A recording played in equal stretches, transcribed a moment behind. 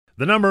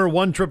The number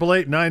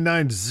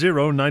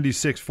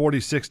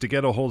 1-888-990-9646 to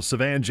get a hold of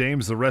Savan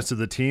James, the rest of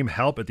the team.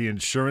 Help at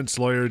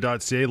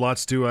theinsurancelawyer.ca.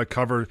 Lots to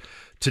cover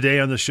today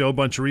on the show. A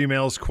bunch of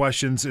emails,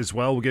 questions as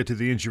well. We'll get to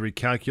the injury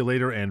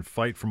calculator and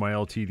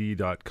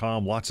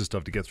fightformyltd.com. Lots of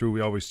stuff to get through.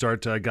 We always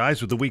start, guys,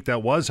 with the week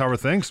that was. How are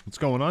things? What's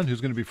going on? Who's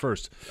going to be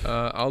first?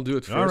 I'll do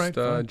it first,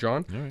 All right,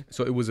 John. All right.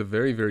 So it was a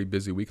very, very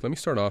busy week. Let me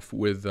start off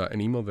with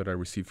an email that I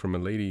received from a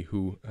lady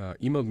who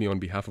emailed me on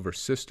behalf of her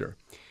sister.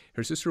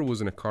 Her sister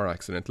was in a car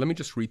accident. Let me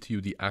just read to you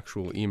the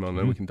actual email, and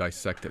then we can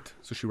dissect it.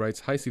 So she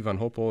writes, "Hi, Sivan,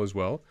 hope all is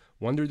well.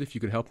 Wondered if you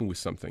could help me with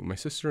something. My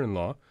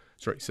sister-in-law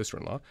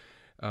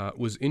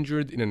was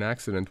injured in an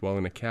accident while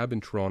in a cab in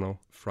Toronto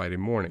Friday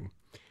morning.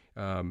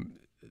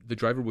 The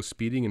driver was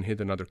speeding and hit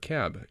another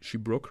cab. She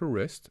broke her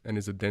wrist and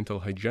is a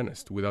dental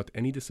hygienist without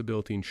any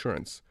disability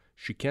insurance.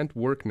 She can't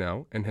work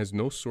now and has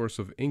no source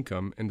of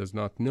income and does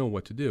not know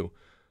what to do.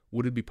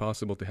 Would it be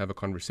possible to have a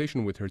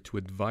conversation with her to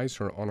advise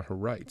her on her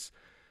rights?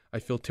 I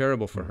feel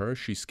terrible for her.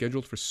 She's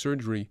scheduled for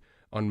surgery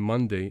on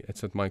Monday at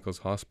St. Michael's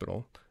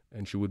Hospital,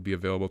 and she would be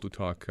available to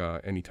talk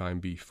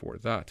anytime before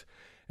that."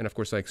 And of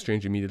course, I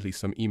exchanged immediately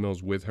some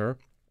emails with her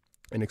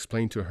and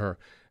explained to her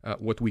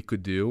what we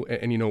could do.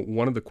 And, you know,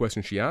 one of the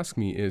questions she asked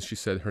me is, she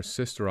said her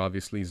sister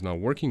obviously is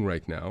not working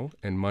right now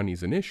and money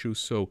is an issue.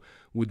 So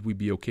would we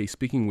be okay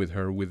speaking with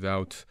her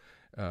without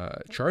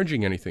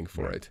charging anything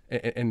for it?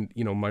 And,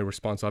 you know, my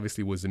response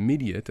obviously was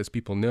immediate. As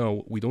people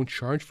know, we don't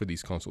charge for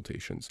these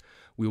consultations.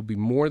 We'll be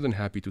more than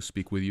happy to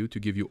speak with you, to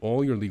give you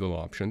all your legal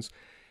options.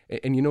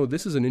 And you know,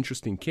 this is an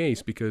interesting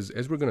case because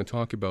as we're going to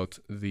talk about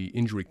the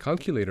injury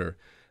calculator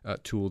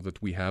tool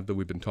that we have, that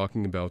we've been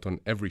talking about on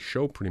every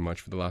show pretty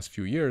much for the last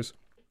few years,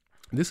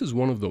 this is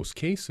one of those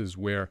cases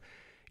where,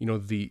 you know,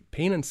 the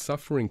pain and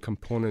suffering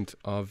component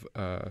of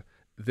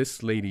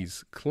this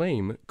lady's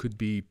claim could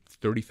be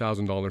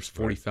 $30,000,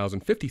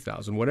 $40,000,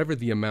 $50,000, whatever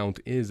the amount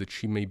is that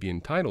she may be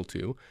entitled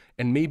to,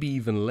 and maybe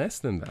even less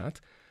than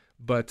that.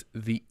 But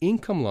the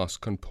income loss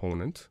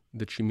component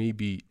that she may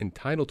be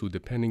entitled to,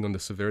 depending on the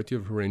severity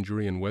of her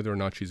injury and whether or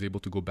not she's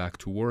able to go back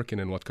to work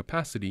and in what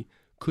capacity,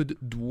 could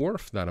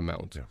dwarf that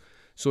amount. Yeah.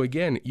 So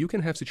again, you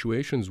can have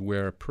situations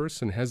where a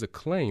person has a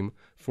claim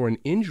for an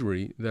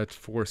injury that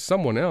for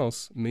someone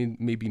else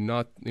may be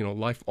not, you know,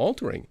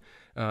 life-altering.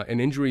 An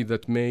injury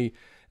that may,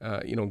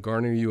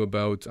 garner you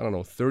about,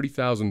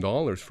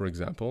 $30,000, for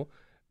example,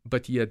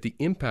 but yet the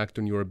impact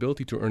on your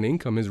ability to earn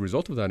income as a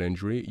result of that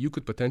injury, you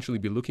could potentially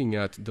be looking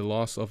at the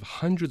loss of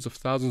hundreds of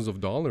thousands of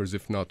dollars,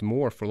 if not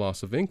more, for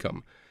loss of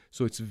income.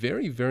 So it's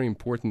very, very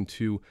important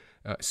to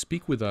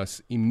speak with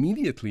us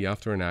immediately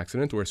after an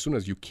accident or as soon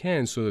as you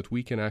can so that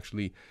we can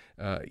actually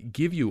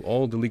give you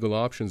all the legal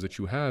options that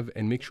you have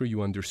and make sure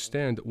you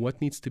understand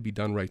what needs to be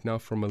done right now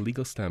from a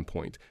legal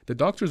standpoint. The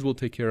doctors will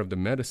take care of the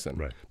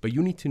medicine, but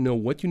you need to know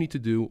what you need to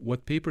do,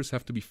 what papers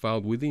have to be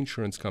filed with the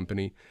insurance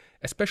company,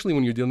 especially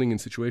when you're dealing in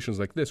situations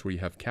like this where you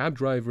have cab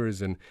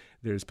drivers and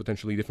there's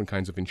potentially different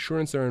kinds of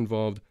insurance that are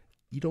involved.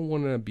 You don't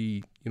want to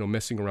be,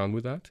 messing around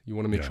with that. You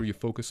want to make sure you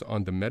focus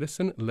on the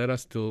medicine. Let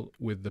us deal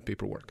with the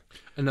paperwork.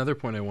 Another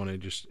point I want to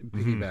just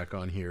piggyback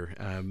on here.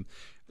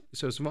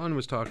 So Sivan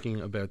was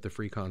talking about the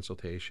free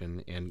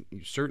consultation, and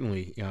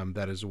certainly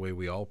that is the way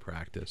we all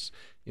practice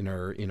in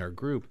our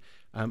group.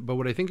 But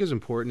what I think is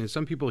important is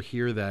some people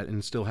hear that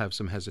and still have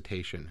some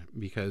hesitation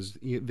because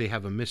they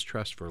have a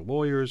mistrust for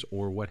lawyers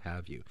or what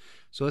have you.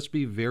 So let's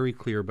be very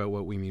clear about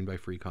what we mean by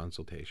free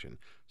consultation.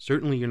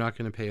 Certainly you're not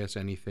going to pay us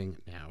anything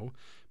now.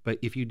 But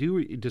if you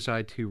do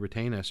decide to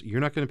retain us, you're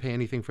not going to pay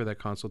anything for that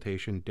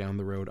consultation down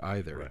the road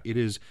either. Right. It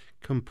is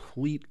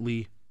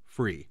completely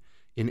free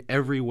in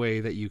every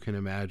way that you can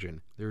imagine.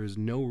 There is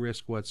no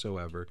risk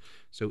whatsoever.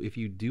 So if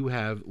you do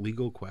have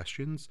legal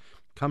questions,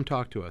 come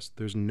talk to us.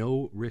 There's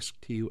no risk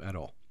to you at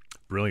all.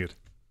 Brilliant.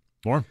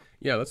 Lauren?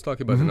 Yeah, let's talk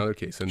about another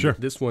case. And sure.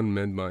 This one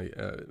made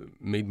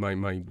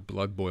my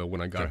blood boil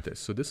when I got this.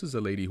 So this is a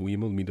lady who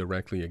emailed me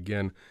directly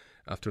again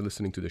after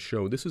listening to the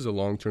show. This is a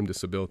long-term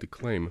disability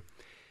claim.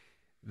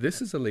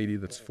 This is a lady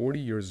that's 40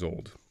 years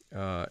old,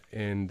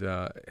 and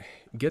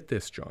get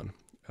this, John.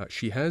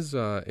 She has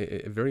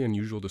a very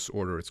unusual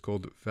disorder. It's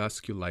called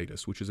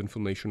vasculitis, which is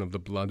inflammation of the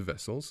blood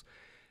vessels.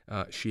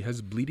 She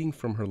has bleeding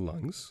from her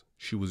lungs.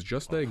 She was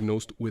just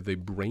diagnosed with a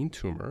brain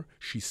tumor.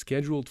 She's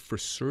scheduled for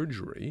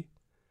surgery,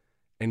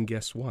 and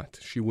guess what?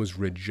 She was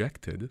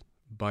rejected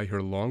by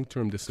her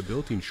long-term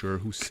disability insurer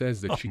who says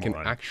that she can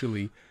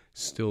actually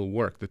still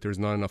work, that there's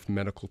not enough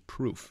medical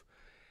proof.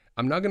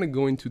 I'm not going to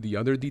go into the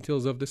other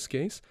details of this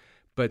case,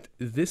 but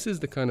this is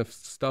the kind of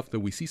stuff that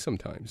we see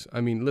sometimes.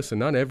 I mean, listen,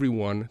 not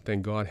everyone,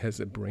 thank God, has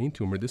a brain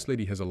tumor. This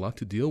lady has a lot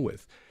to deal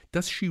with.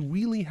 Does she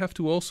really have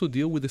to also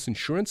deal with this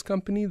insurance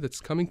company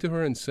that's coming to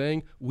her and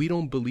saying, we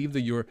don't believe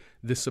that your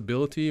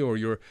disability or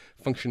your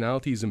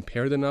functionality is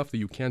impaired enough that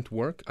you can't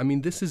work? I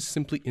mean, this is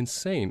simply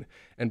insane.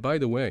 And by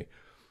the way,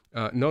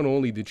 not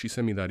only did she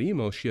send me that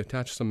email, she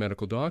attached some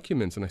medical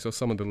documents, and I saw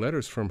some of the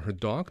letters from her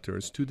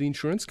doctors to the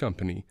insurance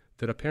company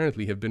that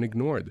apparently have been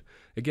ignored.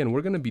 Again,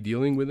 we're going to be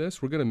dealing with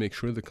this. We're going to make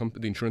sure the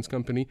insurance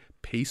company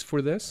pays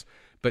for this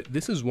But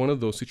this is one of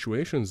those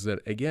situations that,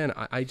 again,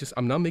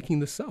 I'm not making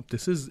this up.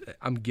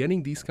 I'm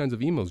getting these kinds of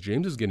emails.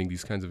 James is getting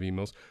these kinds of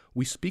emails.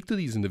 We speak to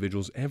these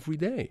individuals every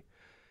day.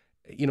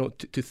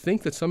 To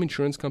think that some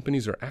insurance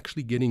companies are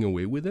actually getting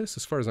away with this,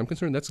 as far as I'm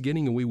concerned, that's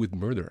getting away with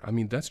murder. I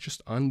mean, that's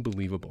just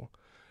unbelievable.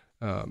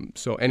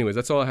 So anyways,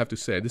 that's all I have to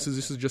say. This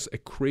is just a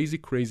crazy,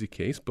 crazy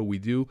case, but we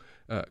do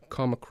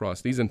come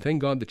across these. And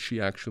thank God that she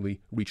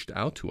actually reached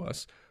out to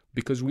us,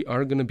 because we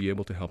are going to be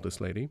able to help this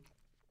lady.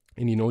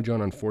 And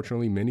John,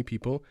 unfortunately, many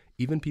people,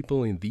 even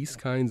people in these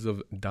kinds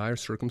of dire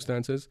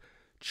circumstances,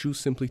 choose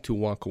simply to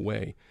walk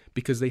away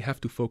because they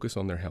have to focus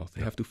on their health.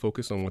 They have to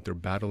focus on what they're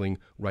battling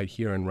right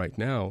here and right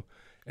now.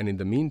 And in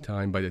the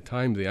meantime, by the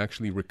time they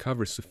actually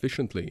recover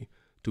sufficiently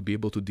to be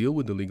able to deal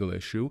with the legal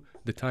issue,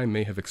 the time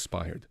may have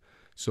expired.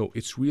 So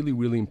it's really,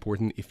 really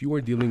important. If you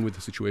are dealing with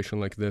a situation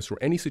like this, or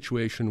any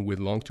situation with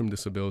long-term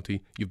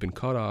disability, you've been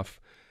cut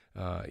off,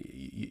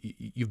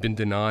 you've been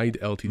denied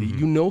LTD,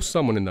 you know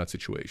someone in that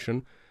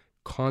situation,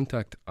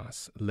 contact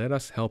us. Let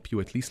us help you.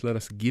 At least let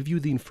us give you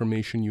the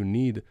information you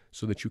need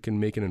so that you can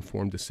make an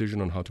informed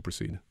decision on how to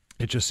proceed.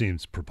 It just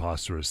seems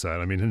preposterous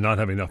that, not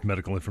having enough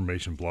medical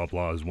information, blah,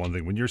 blah, is one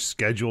thing. When you're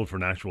scheduled for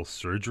an actual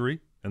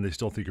surgery and they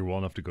still think you're well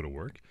enough to go to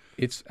work.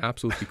 It's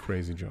absolutely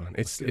crazy, John.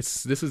 This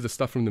is the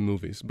stuff from the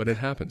movies, but it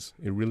happens.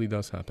 It really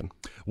does happen.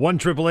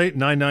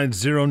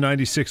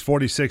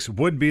 1-888-990-9646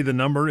 would be the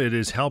number. It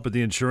is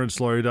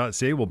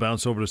help@theinsurancelawyer.ca. We'll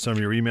bounce over to some of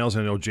your emails.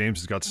 I know James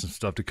has got some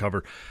stuff to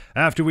cover.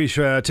 After we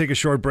take a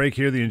short break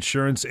here, the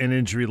Insurance and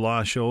Injury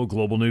Law Show,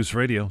 Global News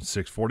Radio,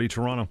 640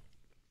 Toronto.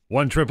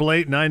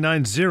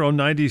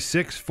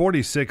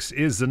 1-888-990-9646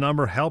 is the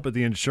number.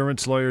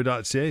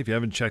 Help@theinsurancelawyer.ca. If you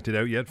haven't checked it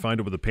out yet, find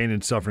out what the pain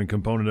and suffering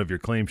component of your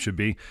claim should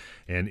be.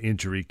 And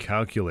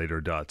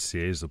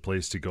injurycalculator.ca is the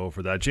place to go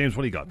for that. James,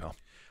 what do you got, pal?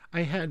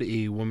 I had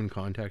a woman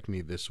contact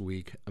me this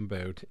week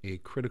about a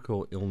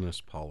critical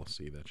illness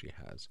policy that she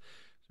has.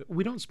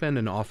 We don't spend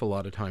an awful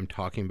lot of time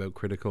talking about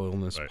critical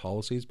illness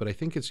policies, but I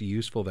think it's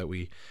useful that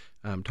we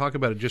talk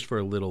about it just for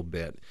a little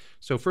bit.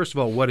 So first of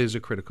all, what is a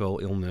critical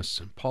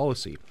illness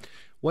policy?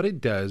 What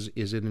it does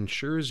is it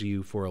insures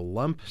you for a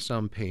lump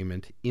sum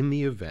payment in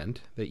the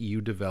event that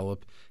you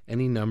develop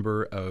any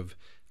number of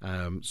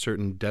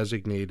certain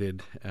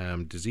designated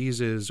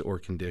diseases or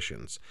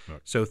conditions. Right.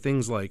 So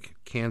things like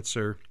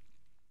cancer,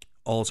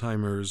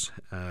 Alzheimer's,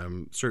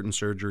 certain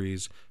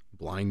surgeries,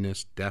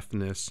 blindness,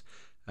 deafness,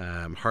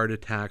 heart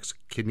attacks,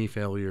 kidney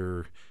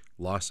failure,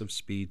 loss of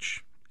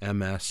speech,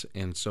 MS,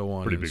 and so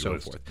on and so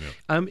forth.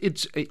 Yeah.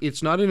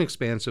 It's not an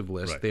expansive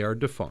list. Right. They are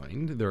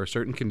defined. There are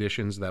certain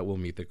conditions that will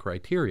meet the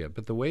criteria.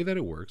 But the way that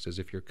it works is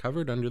if you're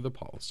covered under the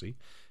policy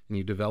and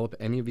you develop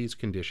any of these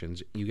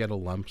conditions, you get a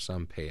lump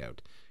sum payout.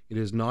 It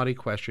is not a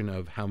question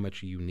of how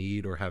much you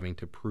need or having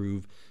to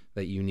prove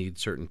that you need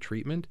certain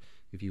treatment.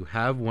 If you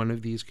have one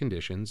of these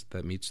conditions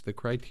that meets the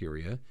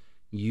criteria,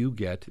 you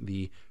get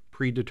the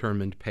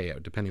predetermined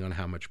payout, depending on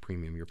how much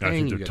premium you're paying. I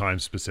think they're time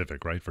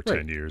specific, right? For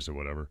 10 years or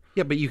whatever.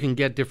 Yeah, but you can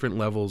get different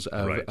levels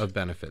of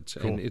benefits,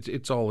 and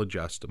it's all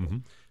adjustable. Mm-hmm.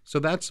 So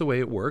that's the way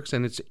it works,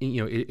 and it's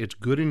it's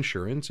good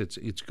insurance.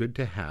 It's good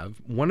to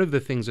have. One of the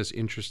things that's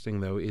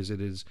interesting, though, is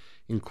it is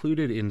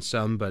included in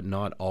some but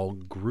not all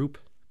group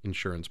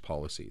insurance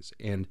policies.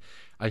 And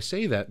I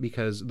say that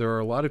because there are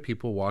a lot of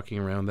people walking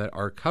around that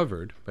are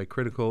covered by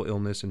critical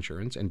illness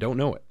insurance and don't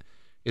know it.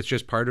 It's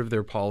just part of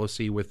their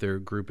policy with their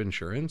group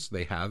insurance.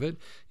 They have it.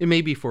 It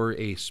may be for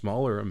a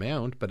smaller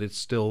amount, but it's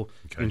still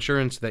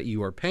insurance that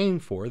you are paying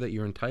for, that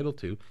you're entitled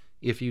to,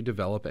 if you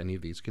develop any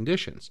of these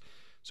conditions.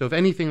 So if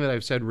anything that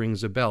I've said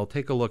rings a bell,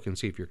 take a look and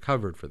see if you're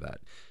covered for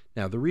that.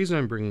 Now, the reason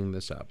I'm bringing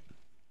this up,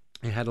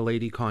 I had a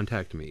lady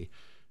contact me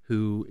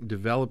who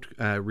developed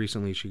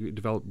recently, she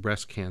developed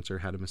breast cancer,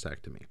 had a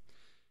mastectomy.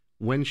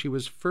 When she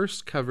was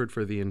first covered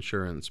for the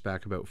insurance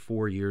back about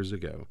 4 years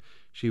ago,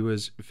 she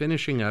was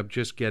finishing up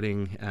just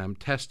getting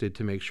tested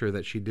to make sure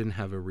that she didn't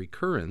have a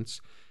recurrence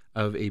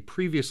of a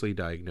previously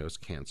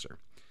diagnosed cancer.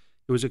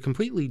 It was a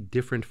completely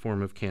different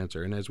form of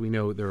cancer, and as we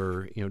know, there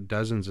are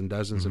dozens and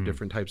dozens of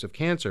different types of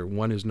cancer.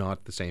 One is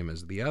not the same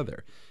as the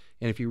other.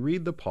 And if you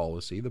read the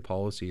policy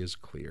is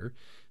clear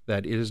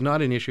that it is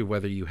not an issue of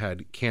whether you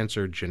had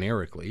cancer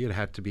generically. It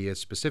had to be a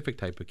specific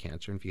type of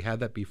cancer. And if you had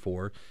that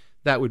before,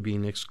 that would be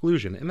an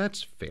exclusion. And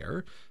that's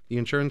fair. The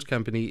insurance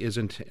company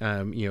isn't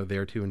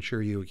there to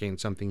insure you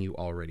against something you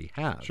already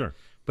have. Sure.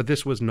 But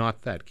this was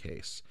not that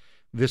case.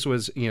 This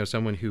was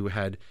someone who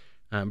had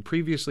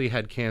previously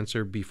had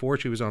cancer before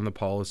she was on the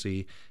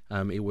policy.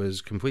 It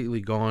was completely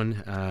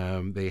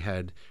gone. They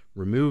had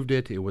removed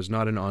it. It was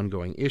not an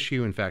ongoing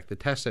issue. In fact, the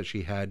test that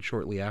she had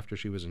shortly after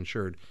she was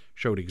insured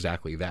showed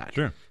exactly that,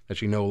 that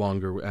she no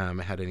longer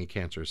had any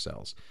cancer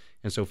cells.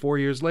 And so 4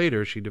 years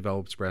later, she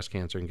develops breast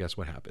cancer, and guess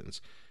what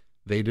happens?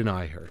 They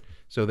deny her.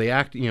 So they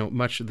act,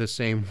 much the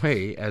same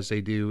way as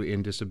they do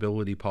in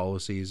disability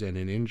policies and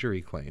in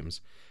injury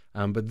claims.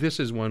 But this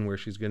is one where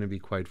she's going to be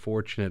quite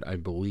fortunate, I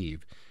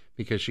believe,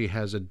 because she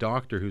has a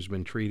doctor who's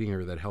been treating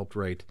her that helped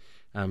write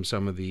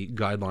some of the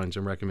guidelines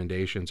and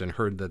recommendations, and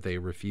heard that they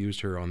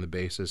refused her on the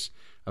basis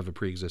of a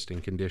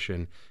pre-existing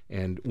condition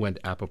and went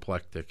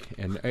apoplectic.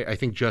 And I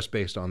think just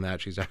based on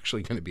that, she's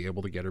actually going to be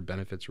able to get her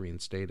benefits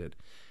reinstated.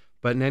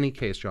 But in any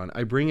case, John,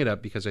 I bring it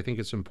up because I think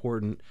it's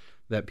important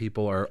that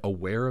people are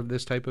aware of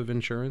this type of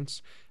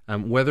insurance.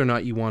 Whether or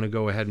not you want to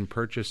go ahead and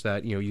purchase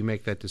that, you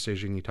make that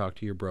decision, you talk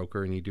to your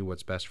broker, and you do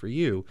what's best for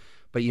you.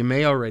 But you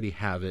may already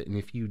have it, and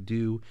if you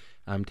do,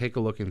 take a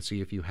look and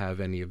see if you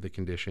have any of the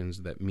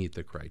conditions that meet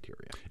the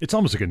criteria. It's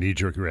almost like a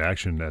knee-jerk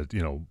reaction that,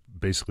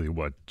 basically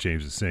what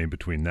James is saying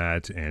between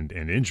that and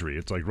injury.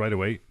 It's like right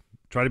away,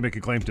 try to make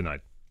a claim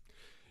tonight.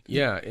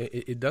 Yeah,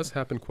 it does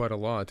happen quite a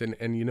lot. And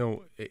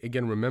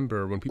again,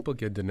 remember, when people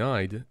get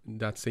denied,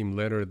 that same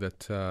letter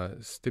that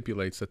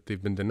stipulates that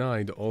they've been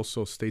denied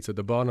also states at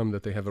the bottom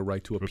that they have a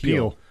right to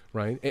appeal.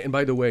 Right? And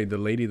by the way, the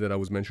lady that I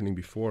was mentioning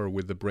before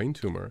with the brain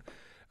tumor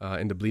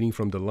and the bleeding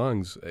from the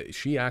lungs,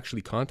 she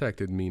actually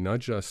contacted me not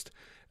just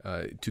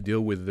to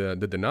deal with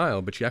the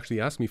denial, but she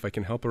actually asked me if I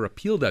can help her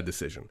appeal that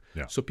decision.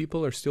 Yeah. So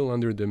people are still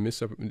under the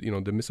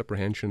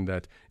misapprehension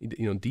that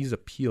these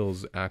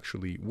appeals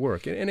actually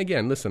work. And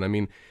again, listen, I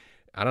mean,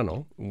 I don't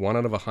know, 1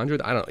 out of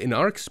 100. I don't. In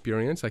our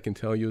experience, I can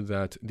tell you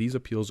that these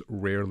appeals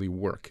rarely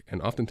work.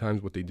 And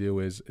oftentimes, what they do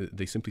is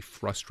they simply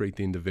frustrate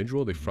the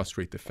individual. They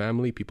frustrate the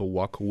family. People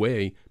walk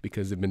away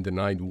because they've been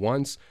denied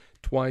once,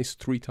 twice,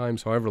 3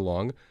 times, however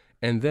long.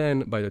 And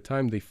then by the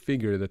time they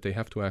figure that they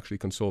have to actually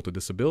consult a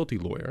disability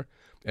lawyer,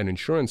 an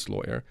insurance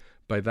lawyer,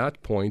 by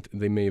that point,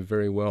 they may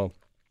very well,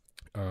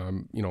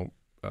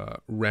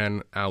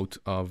 ran out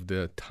of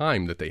the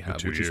time that they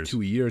have, which is 2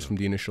 years from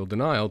the initial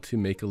denial to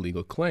make a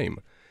legal claim.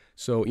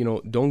 So,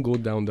 don't go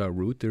down that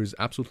route. There's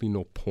absolutely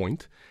no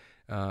point.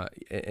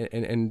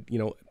 And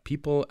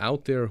people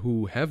out there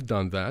who have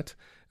done that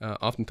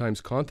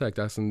oftentimes contact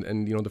us,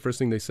 and the first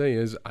thing they say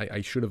is,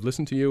 I should have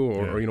listened to you,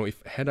 or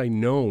if had I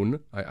known,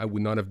 I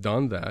would not have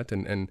done that,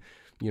 and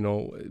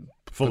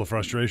full of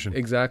frustration.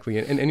 Exactly.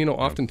 And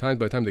oftentimes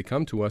by the time they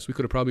come to us, we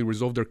could have probably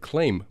resolved their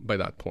claim by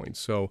that point.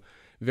 So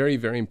very,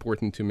 very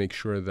important to make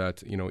sure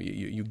that,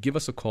 you give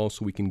us a call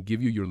so we can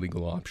give you your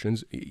legal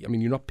options. I mean,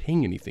 you're not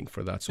paying anything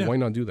for that, so why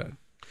not do that?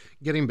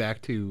 Getting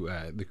back to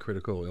the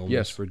critical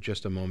illness for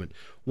just a moment,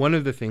 one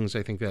of the things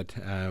I think that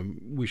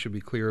we should be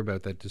clear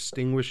about that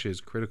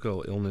distinguishes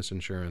critical illness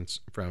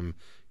insurance from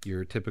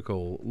your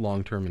typical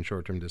long-term and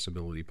short-term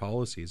disability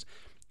policies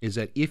is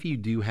that if you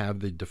do have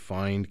the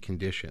defined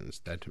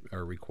conditions that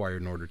are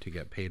required in order to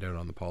get paid out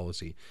on the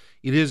policy,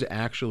 it is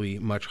actually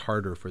much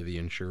harder for the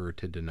insurer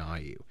to deny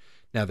you.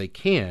 Now, they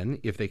can,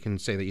 if they can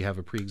say that you have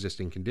a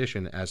pre-existing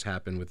condition, as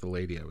happened with the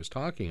lady I was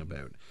talking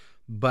about,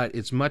 but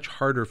it's much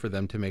harder for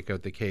them to make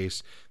out the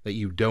case that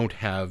you don't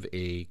have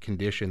a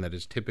condition that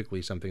is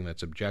typically something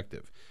that's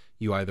objective.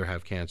 You either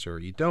have cancer or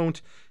you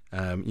don't.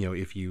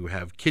 If you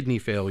have kidney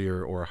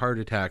failure or a heart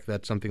attack,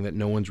 that's something that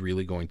no one's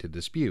really going to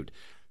dispute.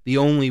 The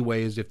only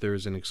way is if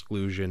there's an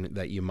exclusion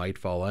that you might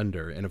fall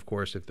under. And of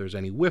course, if there's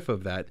any whiff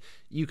of that,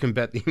 you can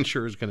bet the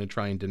insurer is going to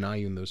try and deny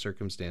you in those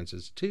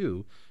circumstances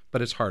too.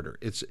 But it's harder.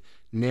 It's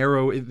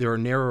narrow. There are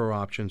narrower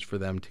options for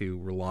them to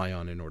rely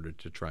on in order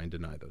to try and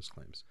deny those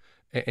claims.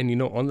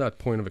 And on that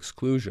point of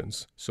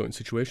exclusions, so in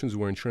situations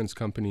where insurance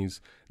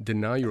companies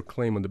deny your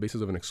claim on the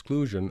basis of an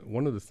exclusion,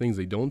 one of the things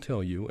they don't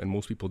tell you, and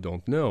most people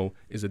don't know,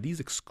 is that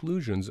these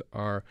exclusions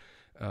are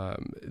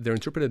they're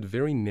interpreted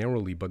very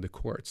narrowly by the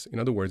courts. In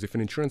other words, if an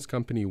insurance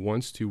company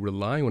wants to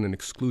rely on an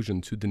exclusion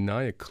to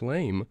deny a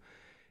claim,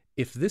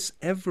 if this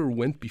ever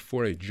went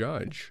before a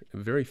judge,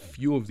 very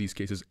few of these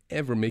cases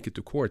ever make it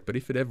to court, but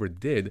if it ever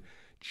did,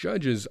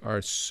 judges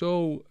are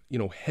so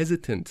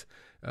hesitant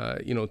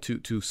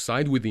to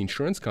side with the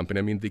insurance company.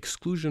 I mean, the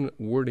exclusion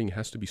wording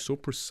has to be so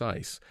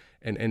precise,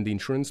 and the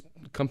insurance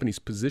company's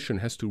position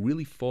has to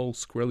really fall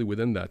squarely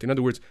within that. In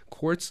other words,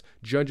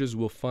 judges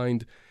will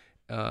find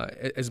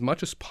as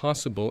much as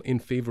possible in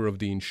favor of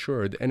the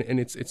insured, and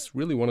it's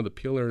really one of the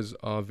pillars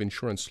of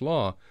insurance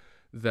law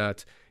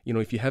that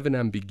if you have an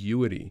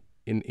ambiguity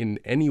in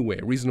any way,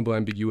 reasonable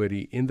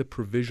ambiguity in the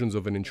provisions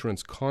of an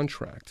insurance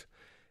contract,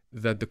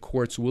 that the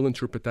courts will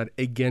interpret that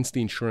against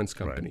the insurance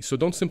company. Right. So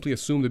don't simply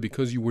assume that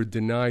because you were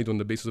denied on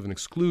the basis of an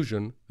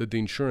exclusion that the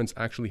insurance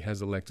actually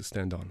has a leg to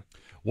stand on.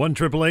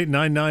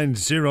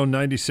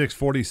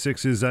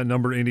 1-888-990-9646 is that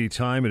number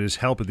anytime. It is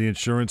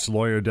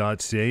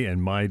help@theinsurancelawyer.ca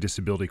and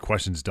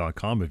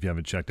mydisabilityquestions.com. If you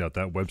haven't checked out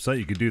that website,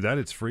 you can do that.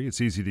 It's free.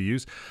 It's easy to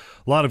use.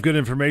 A lot of good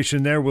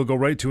information there. We'll go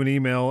right to an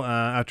email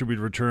after we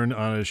return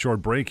on a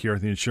short break here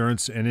at the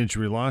Insurance and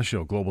Injury Law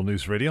Show, Global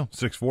News Radio,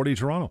 640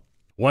 Toronto.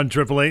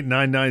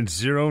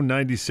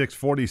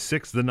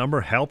 1-888-990-9646, the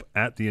number,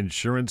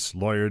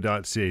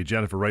 help@theinsurancelawyer.ca.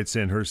 Jennifer writes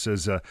in, hers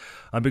says,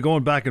 I've been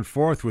going back and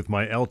forth with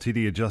my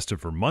LTD adjuster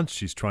for months.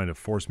 She's trying to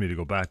force me to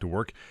go back to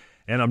work,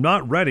 and I'm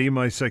not ready.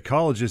 My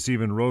psychologist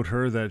even wrote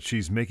her that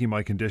she's making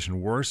my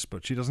condition worse,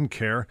 but she doesn't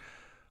care.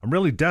 I'm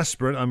really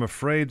desperate. I'm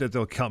afraid that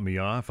they'll cut me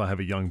off. I have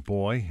a young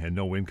boy and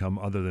no income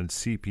other than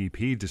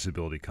CPP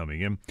disability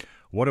coming in.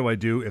 What do I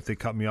do if they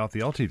cut me off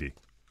the LTD?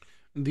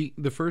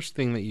 The first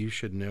thing that you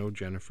should know,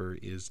 Jennifer,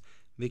 is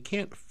they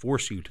can't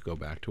force you to go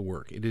back to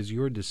work. It is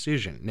your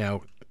decision.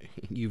 Now,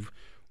 you've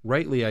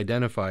rightly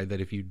identified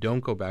that if you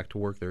don't go back to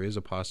work, there is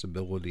a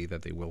possibility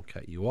that they will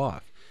cut you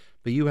off.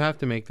 But you have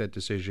to make that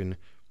decision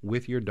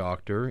with your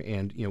doctor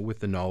and with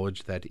the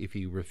knowledge that if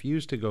you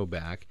refuse to go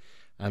back,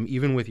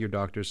 even with your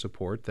doctor's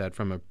support, that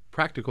from a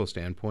practical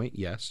standpoint,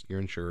 yes, your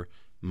insurer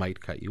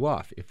might cut you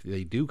off. If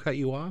they do cut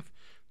you off,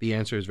 the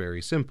answer is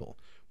very simple.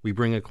 We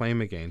bring a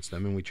claim against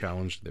them and we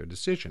challenge their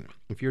decision.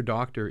 If your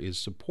doctor is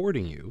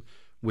supporting you,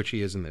 which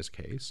he is in this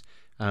case,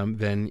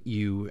 then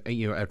you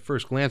at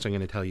first glance, I'm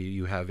going to tell you,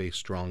 you have a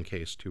strong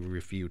case to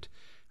refute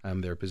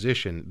their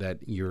position that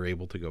you're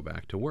able to go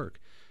back to work.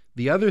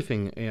 The other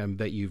thing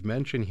that you've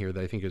mentioned here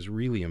that I think is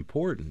really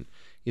important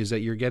is that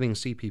you're getting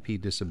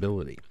CPP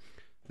disability.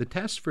 The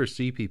test for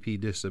CPP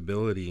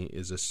disability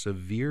is a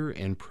severe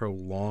and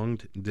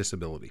prolonged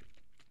disability.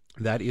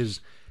 That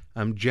is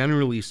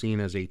generally seen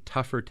as a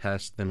tougher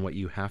test than what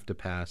you have to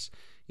pass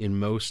in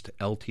most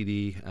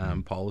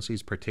LTD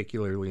policies,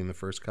 particularly in the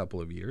first couple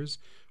of years,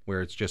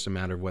 where it's just a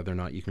matter of whether or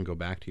not you can go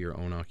back to your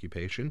own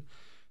occupation.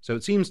 So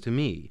it seems to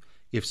me,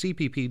 if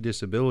CPP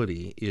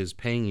disability is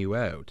paying you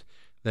out,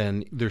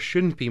 then there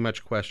shouldn't be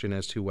much question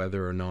as to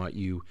whether or not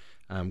you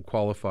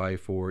qualify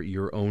for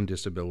your own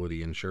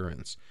disability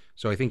insurance.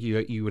 So I think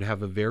you would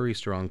have a very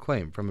strong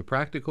claim. From a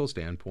practical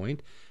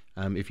standpoint,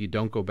 if you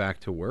don't go back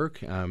to work,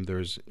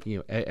 there's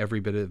every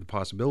bit of the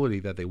possibility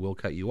that they will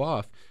cut you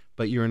off,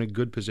 but you're in a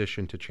good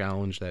position to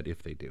challenge that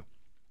if they do.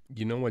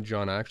 You know what,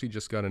 John? I actually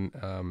just got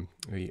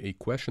a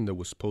question that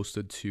was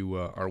posted to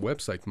our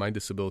website,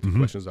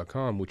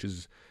 mydisabilityquestions.com, which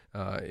is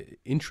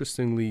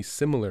interestingly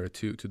similar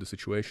to the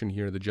situation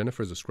here that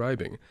Jennifer is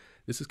describing.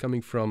 This is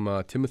coming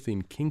from Timothy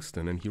in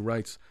Kingston, and he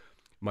writes,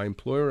 "My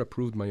employer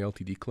approved my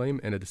LTD claim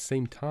and at the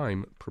same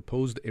time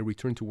proposed a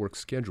return to work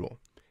schedule.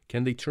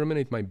 Can they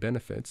terminate my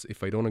benefits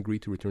if I don't agree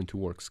to return to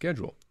work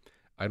schedule?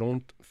 I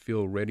don't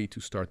feel ready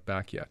to start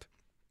back yet."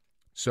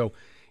 So,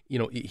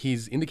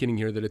 he's indicating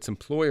here that it's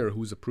employer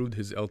who's approved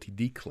his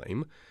LTD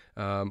claim,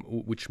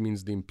 which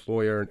means the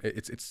employer,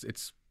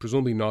 it's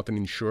presumably not an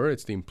insurer,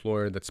 it's the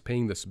employer that's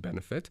paying this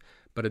benefit.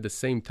 But at the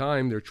same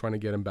time, they're trying to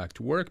get him back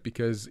to work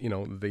because,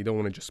 they don't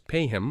want to just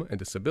pay him a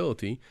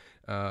disability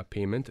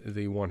payment.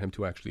 They want him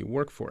to actually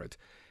work for it.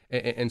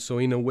 And so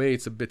in a way,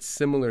 it's a bit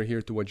similar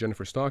here to what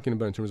Jennifer's talking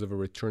about in terms of a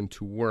return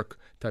to work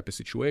type of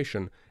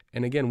situation.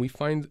 And again, we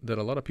find that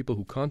a lot of people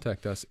who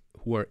contact us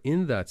who are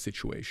in that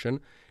situation,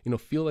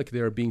 feel like they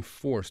are being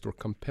forced or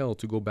compelled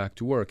to go back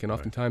to work. And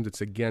oftentimes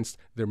it's against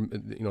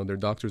their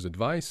doctor's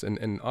advice.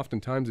 And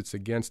oftentimes it's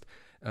against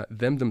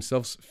them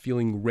themselves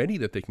feeling ready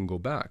that they can go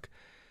back.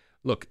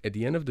 Look, at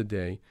the end of the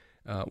day,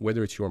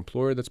 whether it's your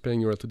employer that's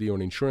paying your LTD or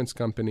an insurance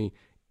company,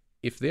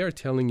 if they are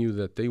telling you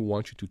that they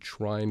want you to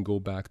try and go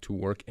back to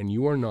work and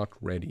you are not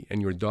ready,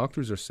 and your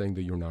doctors are saying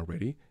that you're not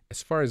ready,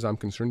 as far as I'm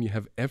concerned, you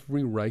have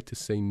every right to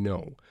say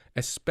no,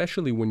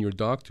 especially when your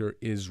doctor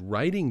is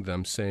writing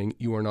them saying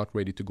you are not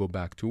ready to go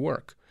back to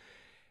work.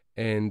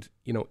 And,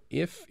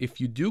 if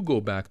you do go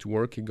back to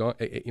work,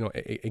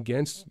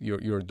 against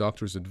your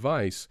doctor's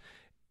advice,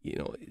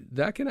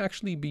 that can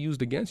actually be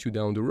used against you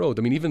down the road.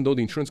 I mean, even though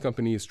the insurance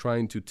company is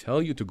trying to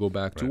tell you to go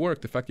back to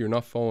work, the fact that you're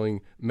not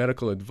following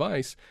medical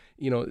advice,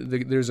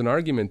 there's an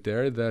argument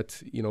there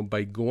that,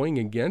 by going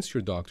against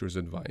your doctor's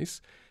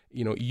advice,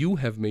 you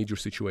have made your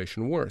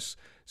situation worse.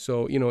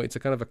 So, it's a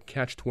kind of a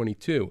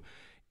catch-22.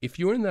 If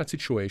you're in that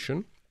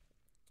situation,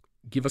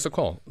 give us a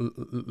call.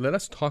 Let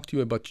us talk to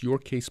you about your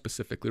case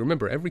specifically.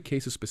 Remember, every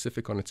case is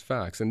specific on its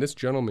facts. And this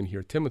gentleman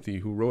here, Timothy,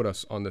 who wrote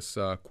us on this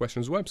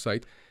questions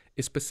website,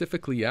 is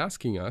specifically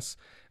asking us,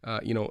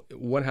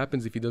 what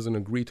happens if he doesn't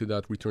agree to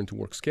that return to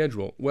work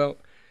schedule? Well,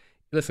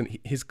 listen,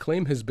 his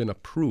claim has been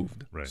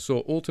approved. Right.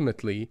 So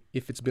ultimately,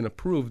 if it's been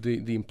approved,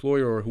 the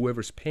employer or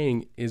whoever's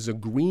paying is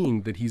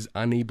agreeing that he's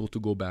unable to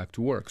go back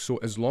to work. So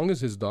as long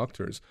as his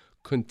doctors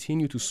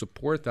continue to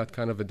support that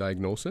kind of a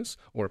diagnosis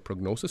or a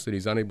prognosis that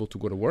he's unable to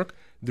go to work,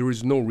 there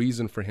is no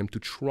reason for him to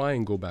try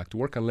and go back to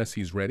work unless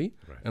he's ready,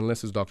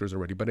 unless his doctors are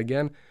ready. But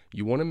again,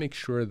 you want to make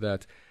sure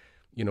that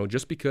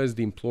just because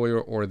the employer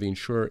or the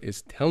insurer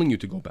is telling you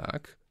to go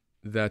back,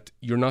 that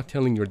you're not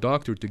telling your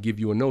doctor to give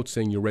you a note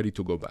saying you're ready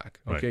to go back.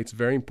 Okay, Right. It's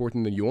very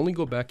important that you only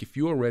go back if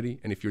you are ready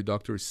and if your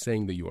doctor is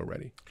saying that you are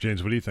ready.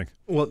 James, what do you think?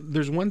 Well,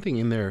 there's one thing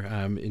in there,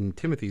 in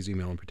Timothy's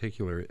email in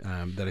particular,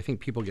 that I think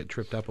people get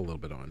tripped up a little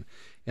bit on,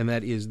 and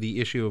that is the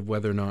issue of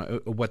whether or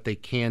not what they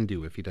can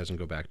do if he doesn't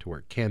go back to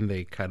work. Can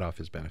they cut off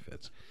his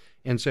benefits?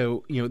 And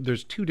so,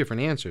 there's two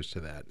different answers to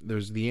that.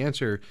 There's the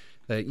answer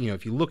that,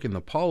 if you look in the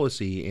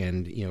policy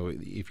and,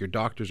 if your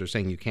doctors are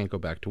saying you can't go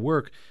back to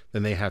work,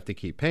 then they have to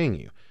keep paying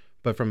you.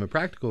 But from a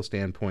practical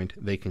standpoint,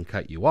 they can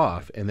cut you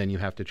off, and then you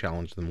have to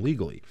challenge them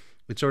legally.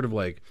 It's sort of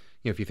like,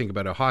 if you think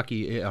about a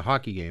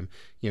hockey game,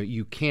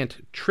 you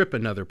can't trip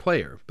another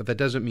player, but that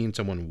doesn't mean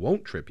someone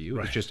won't trip you.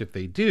 Right. It's just if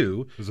they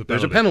do,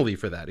 There's a penalty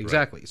for that.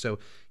 Exactly. Right. So,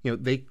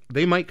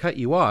 they might cut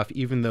you off,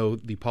 even though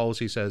the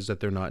policy says that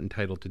they're not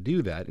entitled to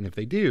do that. And if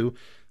they do,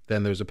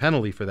 then there's a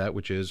penalty for that,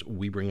 which is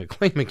we bring a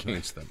claim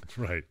against them.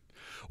 Right.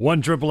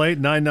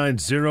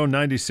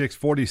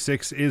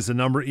 1-888-990-9646 is the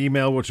number.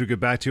 Email, which we'll get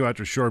back to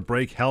after a short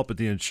break,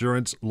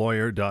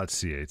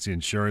 help@theinsurancelawyer.ca. It's the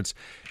Insurance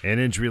and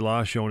Injury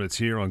Law Show, and it's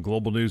here on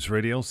Global News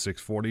Radio,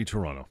 640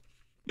 Toronto.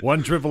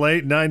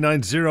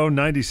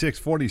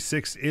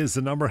 1-888-990-9646 is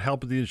the number.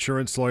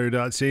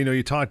 Help@theinsurancelawyer.ca. You know,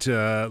 you talked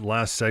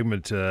last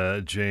segment,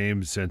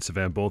 James and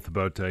Savan, both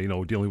about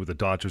dealing with the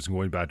doctors and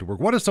going back to work.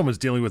 What if someone's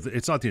dealing with?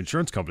 It's not the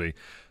insurance company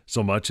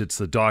so much; it's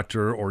the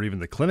doctor or even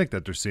the clinic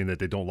that they're seeing that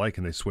they don't like,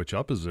 and they switch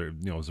up. Is there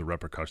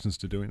repercussions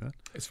to doing that?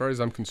 As far as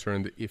I'm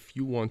concerned, if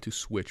you want to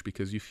switch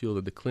because you feel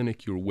that the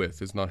clinic you're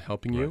with is not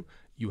helping you,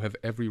 you have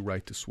every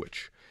right to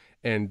switch.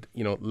 And,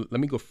 let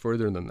me go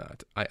further than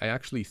that. I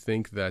actually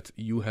think that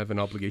you have an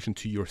obligation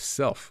to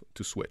yourself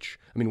to switch.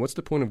 I mean, what's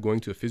the point of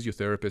going to a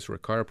physiotherapist or a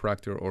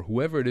chiropractor or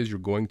whoever it is you're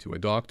going to, a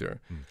doctor,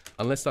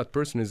 unless that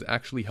person is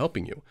actually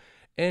helping you?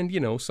 And,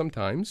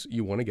 sometimes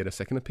you want to get a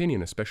second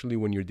opinion, especially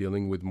when you're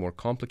dealing with more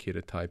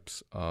complicated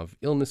types of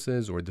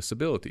illnesses or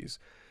disabilities.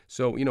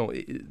 So,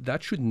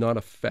 that should not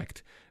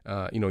affect,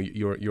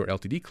 your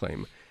LTD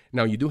claim.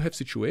 Now, you do have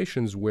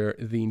situations where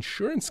the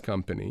insurance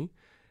company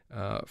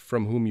to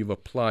whom you've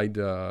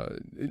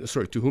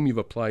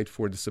applied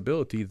for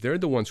disability, they're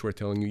the ones who are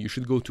telling you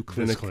should go to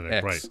Clinic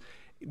X. Right.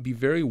 Be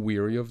very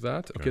weary of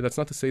that. Okay, that's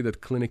not to say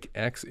that Clinic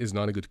X is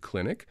not a good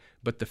clinic,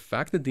 but the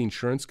fact that the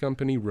insurance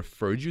company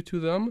referred you to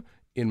them,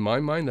 in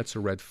my mind, that's a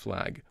red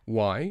flag.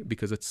 Why?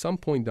 Because at some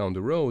point down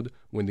the road,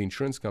 when the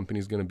insurance company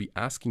is going to be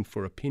asking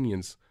for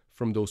opinions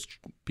from those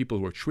people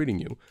who are treating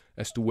you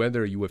as to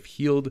whether you have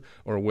healed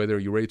or whether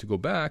you're ready to go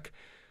back,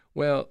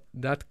 well,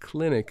 that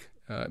clinic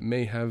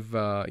may have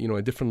a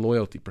different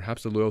loyalty.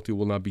 Perhaps the loyalty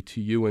will not be to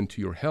you and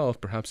to your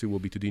health. Perhaps it will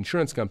be to the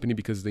insurance company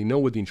because they know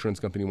what the insurance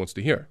company wants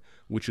to hear,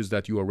 which is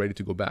that you are ready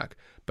to go back.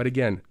 But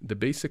again, the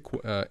basic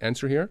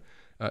answer here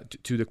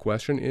to the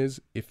question is,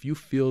 if you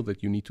feel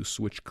that you need to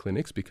switch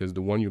clinics because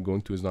the one you're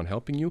going to is not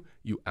helping you,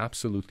 you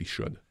absolutely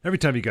should. Every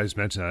time you guys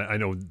mention that, I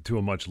know to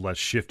a much less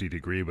shifty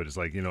degree, but it's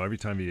like, every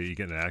time you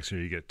get in an accident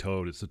or you get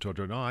towed, it's the tow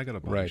driver, I got a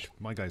body shop.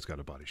 My guy's got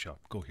a body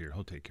shop. Go here.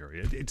 He'll take care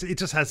of you. It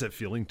just has that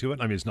feeling to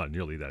it. I mean, it's not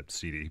nearly that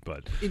seedy,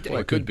 but...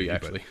 It could be,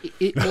 actually.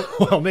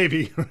 Well,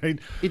 maybe, right?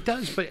 It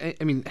does, but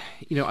I mean,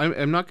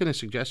 I'm not going to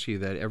suggest to you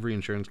that every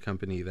insurance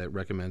company that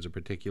recommends a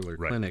particular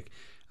clinic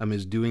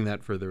is doing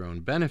that for their own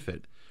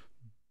benefit.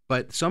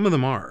 But some of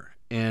them are,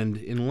 and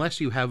unless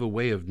you have a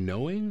way of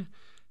knowing,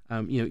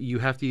 you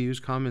have to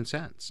use common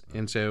sense.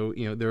 And so,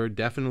 there are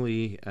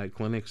definitely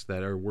clinics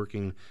that are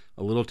working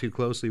a little too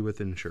closely with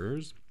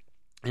insurers.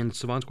 And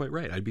Savan's quite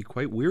right. I'd be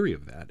quite weary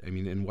of that. I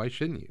mean, and why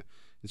shouldn't you?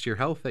 It's your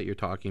health that you're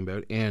talking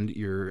about and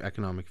your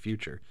economic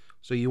future.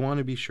 So you want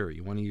to be sure.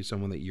 You want to use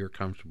someone that you're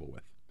comfortable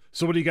with.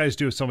 So what do you guys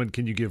do if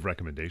can you give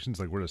recommendations?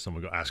 Like, where does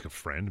someone go? Ask a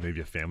friend,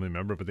 maybe a family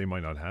member, but they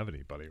might not have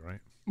anybody,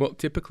 right? Well,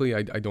 typically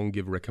I don't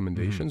give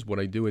recommendations. What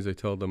I do is I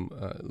tell them,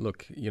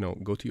 look,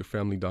 go to your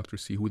family doctor,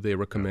 see who they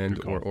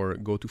recommend, or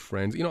go to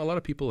friends. A lot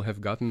of people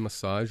have gotten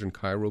massage and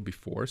chiro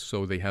before,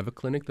 so they have a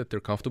clinic that they're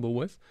comfortable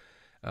with.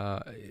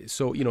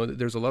 So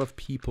there's a lot of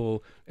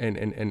people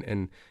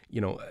and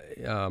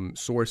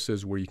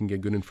sources where you can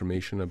get good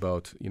information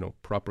about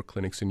proper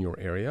clinics in your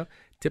area.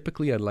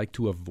 Typically, I'd like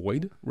to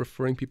avoid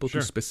referring people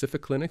to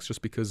specific clinics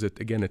just because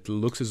it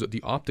looks as though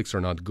the optics are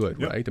not good,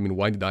 right? I mean,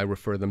 why did I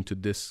refer them to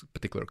this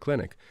particular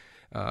clinic?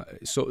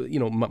 So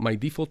my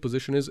default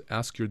position is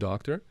ask your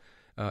doctor.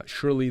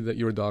 Surely that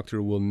your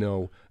doctor will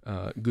know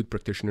good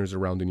practitioners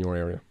around in your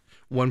area.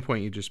 One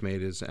point you just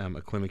made is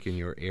a clinic in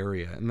your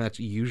area, and that's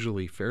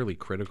usually fairly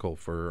critical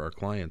for our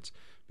clients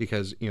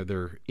because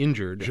they're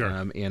injured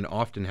and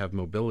often have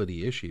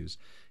mobility issues.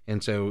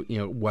 And so,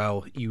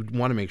 while you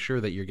want to make sure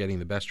that you're getting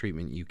the best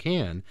treatment you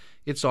can,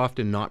 it's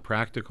often not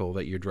practical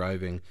that you're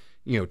driving,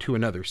 to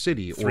another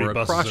city or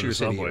across your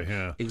city.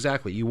 Subway,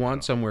 Exactly. You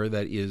want somewhere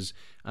that is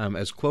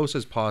as close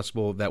as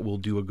possible that will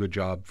do a good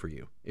job for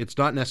you. It's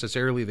not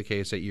necessarily the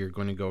case that you're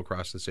going to go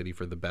across the city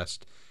for the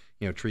best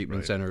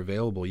treatment center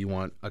available. You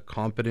want a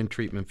competent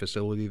treatment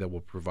facility that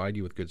will provide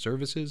you with good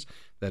services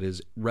that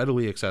is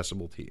readily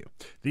accessible to you.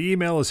 The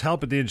email is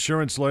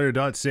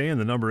help@theinsurancelawyer.ca, and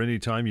the number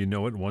anytime you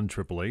know it,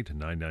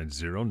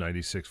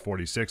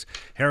 1-888-990-9646.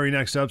 Harry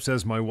next up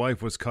says, my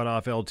wife was cut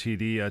off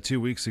LTD 2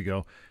 weeks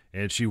ago,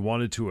 and she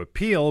wanted to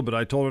appeal, but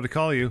I told her to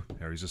call you.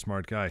 Harry's a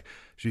smart guy.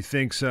 She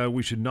thinks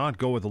we should not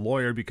go with a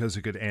lawyer because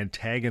it could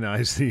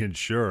antagonize the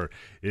insurer.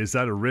 Is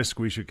that a risk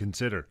we should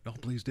consider? No,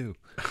 please do.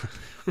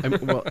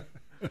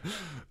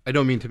 I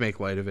don't mean to make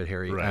light of it,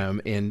 Harry. Right.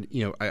 I'm going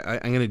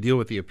to deal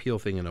with the appeal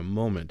thing in a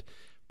moment.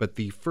 But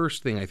the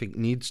first thing I think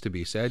needs to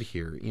be said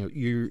here,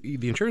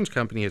 the insurance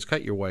company has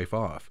cut your wife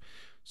off.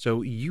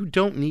 So you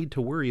don't need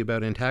to worry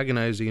about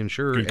antagonizing the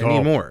insurer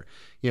anymore.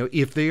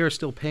 If they are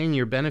still paying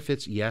your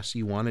benefits, yes,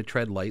 you want to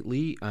tread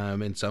lightly.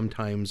 And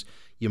sometimes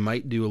you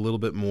might do a little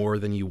bit more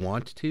than you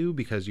want to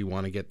because you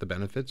want to get the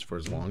benefits for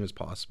as long as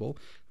possible.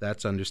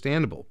 That's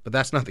understandable. But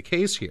that's not the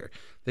case here.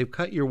 They've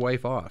cut your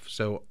wife off.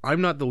 So I'm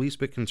not the least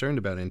bit concerned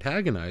about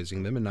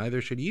antagonizing them, and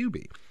neither should you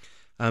be.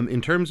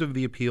 In terms of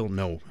the appeal,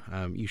 no,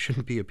 you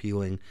shouldn't be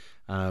appealing.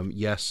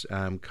 yes,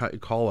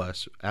 call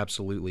us,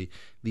 absolutely.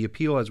 The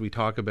appeal, as we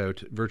talk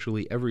about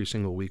virtually every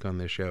single week on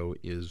this show,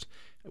 is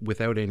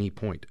without any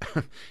point.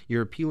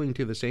 You're appealing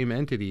to the same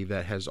entity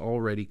that has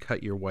already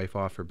cut your wife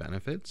off for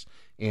benefits,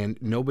 and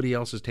nobody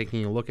else is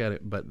taking a look at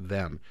it but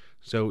them.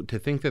 So to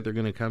think that they're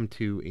going to come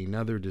to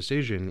another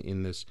decision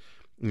in this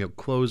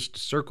closed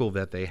circle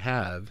that they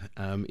have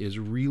is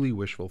really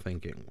wishful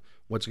thinking.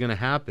 What's going to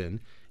happen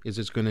is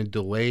it's going to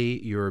delay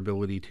your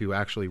ability to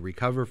actually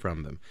recover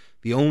from them.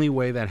 The only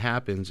way that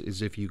happens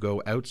is if you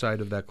go outside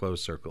of that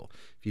closed circle.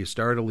 If you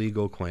start a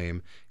legal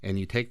claim and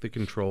you take the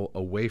control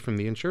away from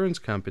the insurance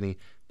company,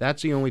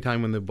 that's the only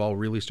time when the ball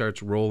really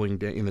starts rolling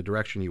in the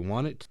direction you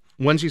want it.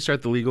 Once you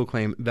start the legal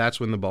claim, that's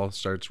when the ball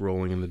starts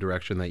rolling in the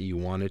direction that you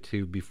want it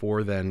to.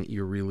 Before then,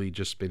 you're really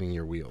just spinning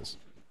your wheels.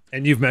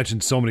 And you've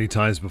mentioned so many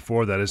times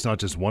before that it's not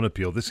just one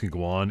appeal. This can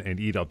go on and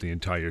eat up the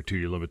entire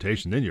 2-year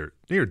limitation. Then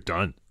you're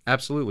done.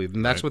 Absolutely.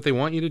 And that's what they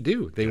want you to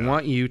do. They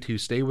want you to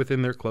stay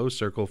within their closed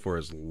circle for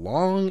as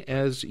long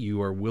as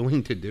you are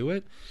willing to do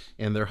it.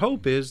 And their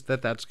hope is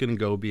that that's going to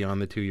go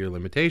beyond the 2-year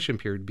limitation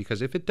period,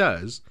 because if it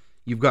does,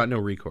 you've got no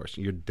recourse.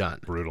 You're done.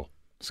 Brutal.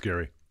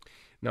 Scary.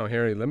 Now,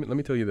 Harry, let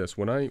me tell you this.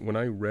 When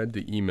I read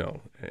the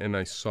email and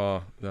I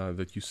saw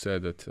that you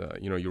said that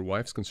your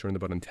wife's concerned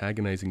about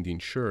antagonizing the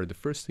insurer, the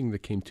first thing that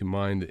came to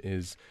mind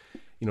is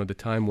the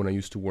time when I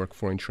used to work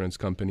for insurance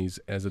companies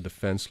as a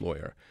defense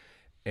lawyer.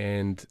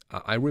 And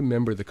I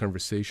remember the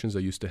conversations I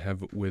used to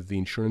have with the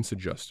insurance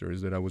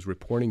adjusters that I was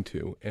reporting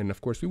to. And,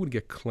 of course, we would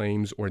get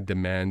claims or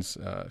demands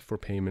for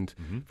payment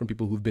from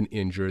people who've been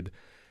injured,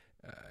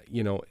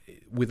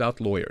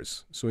 without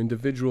lawyers. So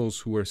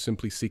individuals who are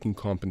simply seeking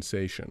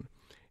compensation.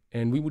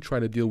 And we would try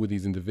to deal with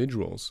these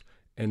individuals.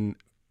 And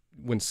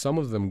when some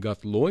of them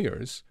got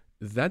lawyers,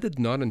 that did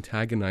not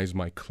antagonize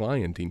my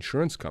client, the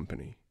insurance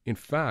company. In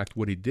fact,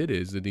 what it did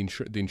is that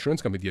the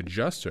insurance company, the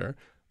adjuster,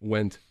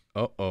 went,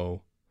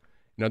 uh-oh.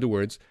 In other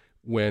words,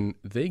 when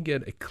they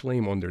get a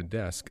claim on their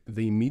desk,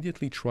 they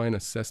immediately try and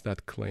assess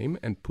that claim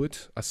and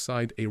put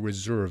aside a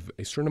reserve,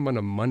 a certain amount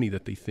of money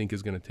that they think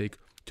is going to take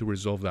to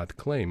resolve that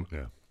claim.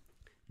 Yeah.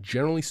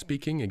 Generally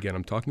speaking, again,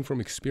 I'm talking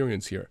from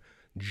experience here.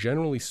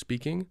 Generally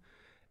speaking,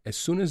 as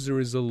soon as there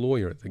is a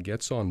lawyer that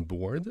gets on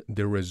board,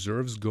 the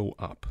reserves go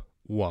up.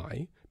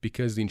 Why?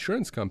 Because the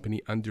insurance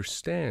company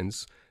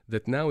understands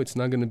that now it's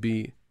not going to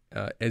be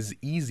as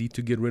easy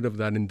to get rid of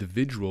that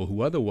individual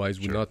who otherwise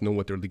would not know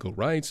what their legal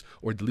rights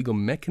or the legal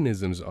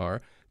mechanisms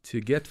are to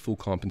get full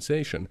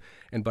compensation.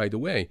 And by the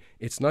way,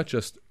 it's not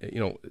just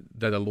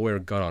that a lawyer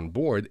got on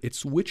board,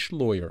 it's which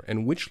lawyer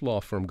and which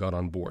law firm got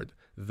on board.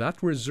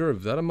 That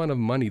reserve, that amount of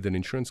money that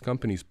insurance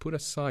companies put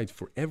aside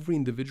for every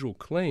individual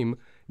claim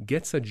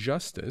gets a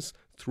justice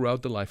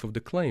throughout the life of the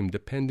claim,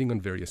 depending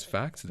on various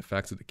facts, the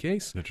facts of the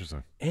case.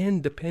 Interesting.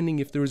 And depending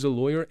if there is a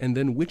lawyer and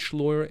then which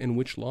lawyer and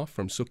which law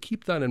firm. So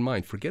keep that in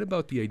mind. Forget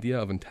about the idea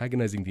of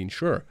antagonizing the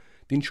insurer.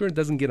 The insurer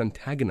doesn't get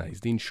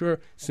antagonized. The insurer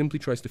simply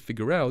tries to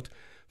figure out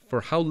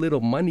for how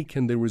little money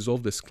can they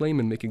resolve this claim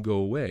and make it go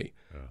away.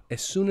 Yeah.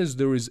 As soon as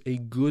there is a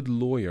good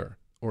lawyer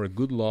or a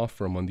good law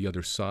firm on the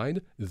other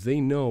side,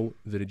 they know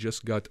that it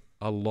just got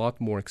a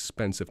lot more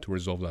expensive to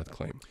resolve that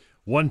claim.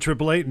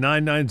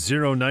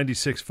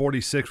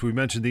 1-888-990-9646. We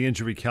mentioned the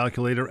injury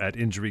calculator at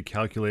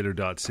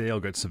injurycalculator.ca. I'll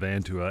get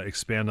Savan to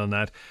expand on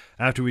that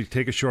after we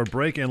take a short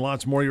break, and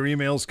lots more of your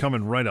emails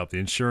coming right up. The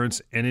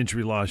Insurance and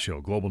Injury Law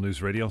Show, Global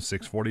News Radio,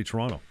 640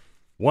 Toronto.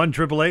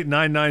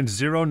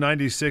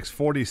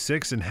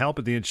 1-888-990-9646 and help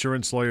at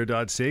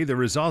theinsurancelawyer.ca.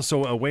 There is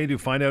also a way to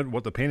find out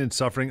what the pain and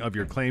suffering of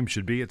your claim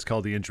should be. It's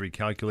called the Injury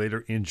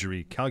Calculator,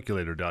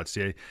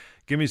 injurycalculator.ca.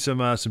 Give me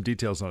some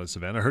details on it,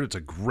 Savannah. I heard it's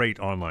a great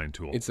online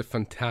tool. It's a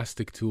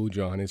fantastic tool,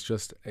 John. It's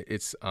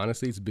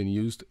honestly, it's been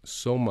used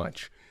so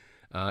much.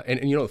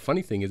 And the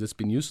funny thing is it's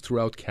been used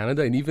throughout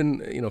Canada and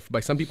even, by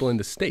some people in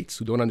the States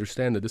who don't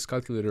understand that this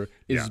calculator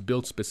is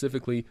built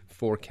specifically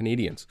for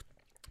Canadians.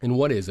 And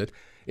what is it?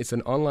 It's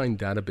an online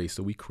database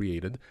that we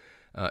created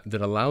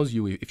that allows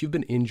you, if you've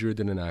been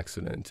injured in an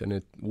accident and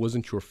it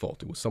wasn't your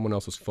fault, it was someone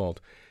else's fault,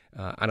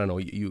 I don't know,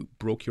 you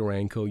broke your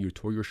ankle, you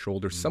tore your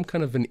shoulder, some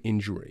kind of an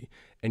injury,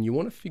 and you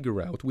want to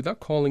figure out, without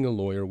calling a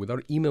lawyer,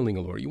 without emailing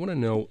a lawyer, you want to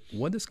know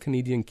what does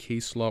Canadian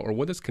case law or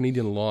what does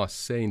Canadian law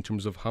say in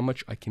terms of how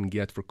much I can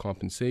get for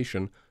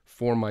compensation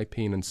for my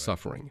pain and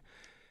suffering.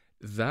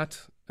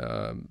 That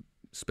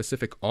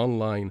specific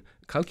online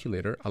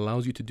calculator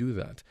allows you to do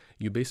that.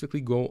 You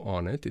basically go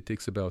on it. It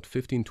takes about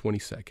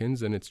 15-20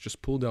 seconds, and it's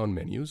just pull-down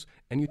menus.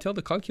 And you tell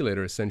the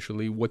calculator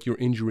essentially what your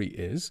injury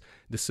is,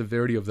 the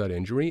severity of that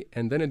injury,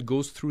 and then it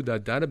goes through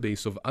that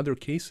database of other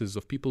cases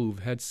of people who've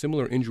had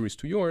similar injuries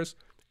to yours,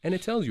 and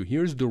it tells you,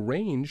 here's the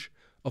range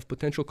of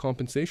potential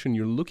compensation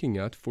you're looking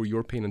at for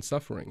your pain and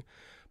suffering.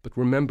 But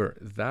remember,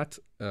 that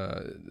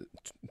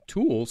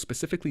tool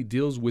specifically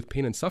deals with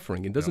pain and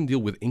suffering. It doesn't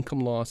deal with income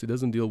loss. It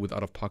doesn't deal with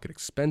out-of-pocket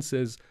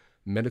expenses,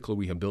 medical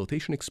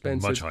rehabilitation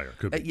expenses. Much higher.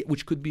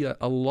 Which could be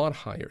a lot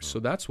higher. So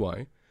that's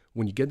why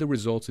when you get the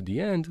results at the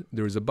end,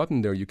 there is a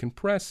button there you can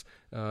press,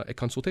 a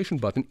consultation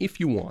button if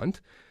you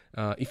want.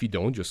 If you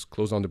don't, just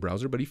close down the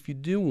browser. But if you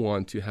do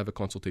want to have a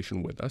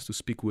consultation with us, to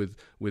speak with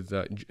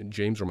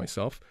James or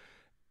myself,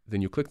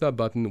 then you click that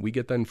button, we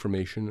get that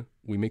information,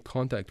 we make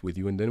contact with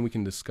you, and then we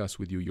can discuss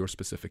with you your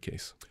specific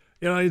case.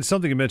 It's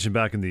something you mentioned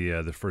back in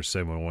the first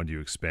segment I wanted you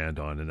to expand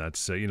on, and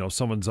that's,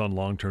 someone's on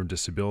long-term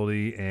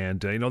disability, and,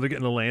 they're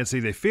getting a little antsy.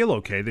 They feel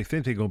okay. They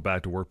think they go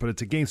back to work, but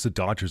it's against the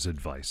doctor's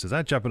advice. Does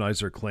that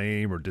jeopardize their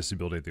claim or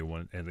disability if they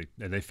want, and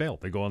they fail?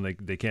 They go on,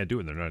 they can't do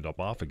it, and they're not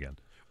off again.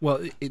 Well,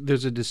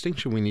 there's a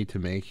distinction we need to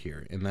make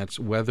here, and that's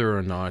whether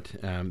or not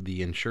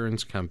the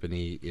insurance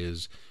company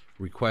is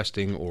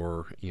requesting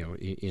or,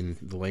 in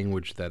the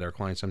language that our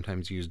clients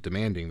sometimes use,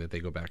 demanding that they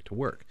go back to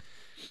work.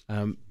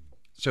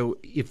 So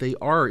if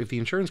the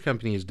insurance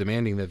company is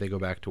demanding that they go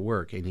back to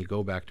work and you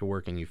go back to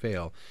work and you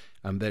fail,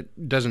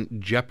 that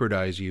doesn't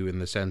jeopardize you in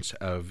the sense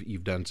of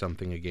you've done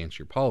something against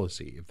your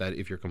policy.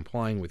 If you're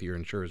complying with your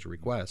insurer's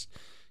request,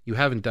 you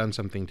haven't done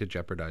something to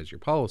jeopardize your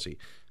policy.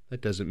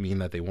 That doesn't mean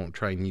that they won't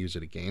try and use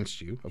it against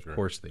you. Of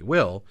course they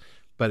will.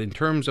 But in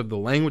terms of the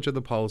language of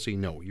the policy,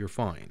 no, you're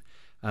fine.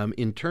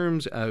 In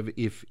terms of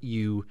if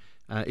your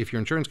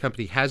insurance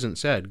company hasn't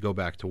said go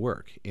back to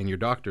work and your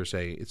doctor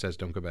says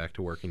don't go back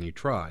to work and you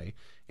try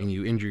and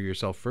you injure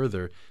yourself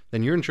further,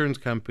 then your insurance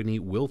company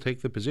will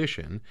take the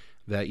position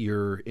that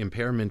your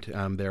impairment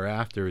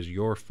thereafter is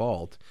your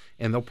fault,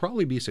 and they'll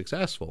probably be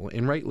successful,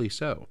 and rightly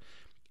so.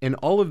 And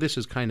all of this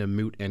is kind of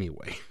moot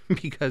anyway,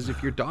 because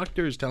if your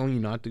doctor is telling you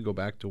not to go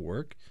back to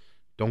work,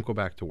 don't go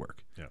back to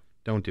work. Yeah.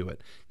 Don't do it.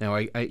 Now,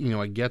 I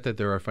get that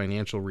there are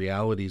financial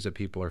realities that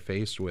people are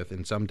faced with,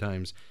 and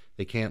sometimes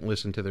they can't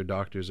listen to their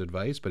doctor's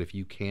advice. But if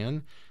you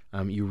can,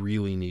 you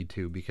really need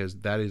to, because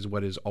that is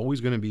what is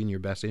always going to be in your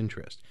best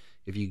interest.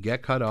 If you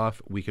get cut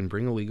off, we can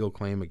bring a legal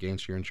claim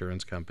against your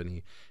insurance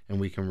company, and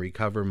we can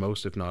recover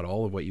most, if not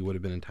all, of what you would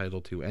have been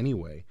entitled to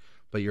anyway.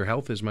 But your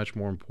health is much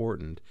more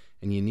important,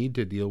 and you need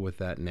to deal with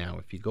that now.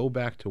 If you go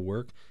back to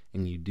work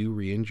and you do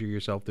re-injure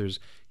yourself, there's,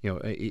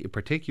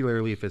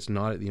 particularly if it's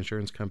not at the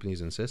insurance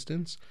company's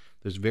insistence,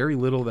 there's very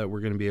little that we're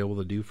going to be able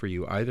to do for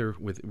you, either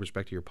with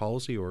respect to your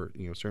policy or,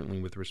 certainly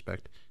with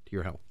respect to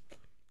your health.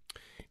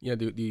 Yeah,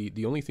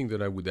 the only thing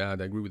that I would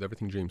add, I agree with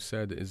everything James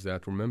said, is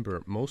that,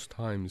 remember, most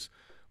times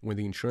when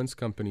the insurance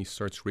company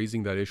starts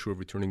raising that issue of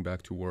returning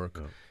back to work,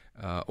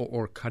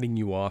 or cutting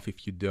you off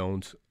if you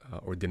don't,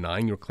 or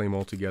denying your claim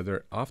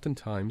altogether,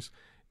 oftentimes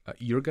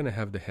you're going to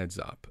have the heads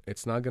up.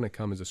 It's not going to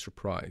come as a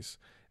surprise.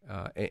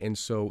 And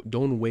so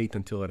don't wait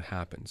until it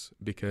happens,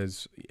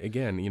 because,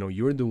 again,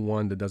 you're the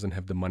one that doesn't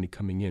have the money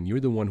coming in.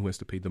 You're the one who has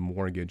to pay the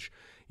mortgage,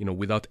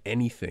 without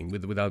anything,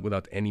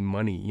 without any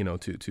money,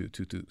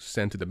 to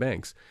send to the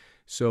banks.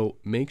 So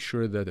make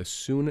sure that as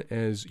soon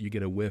as you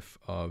get a whiff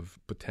of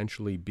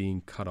potentially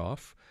being cut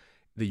off,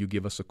 that you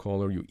give us a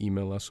call or you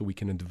email us so we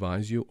can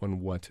advise you on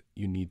what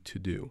you need to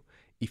do.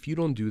 If you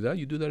don't do that,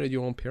 you do that at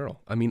your own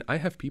peril. I mean, I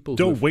have people...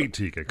 Don't wait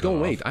till you get cut off.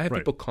 Don't wait. I have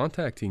people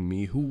contacting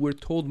me who were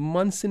told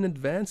months in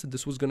advance that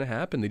this was going to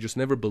happen. They just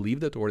never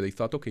believed it, or they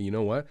thought, okay, you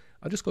know what?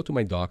 I'll just go to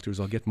my doctors.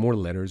 I'll get more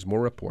letters,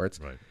 more reports.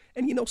 Right.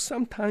 And,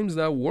 sometimes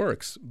that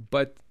works.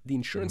 But the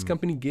insurance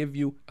company gave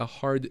you a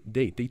hard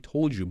date. They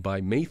told you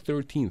by May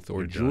 13th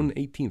or June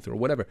 18th or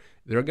whatever,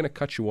 they're going to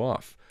cut you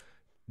off.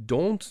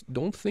 Don't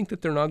think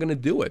that they're not going to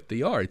do it.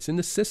 They are. It's in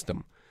the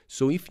system.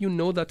 So if you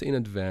know that in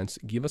advance,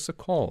 give us a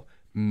call.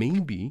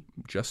 Maybe,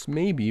 just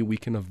maybe, we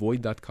can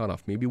avoid that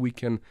cutoff. Maybe we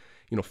can,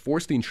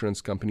 force the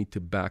insurance company to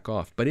back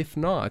off. But if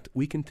not,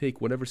 we can take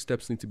whatever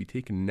steps need to be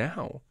taken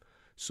now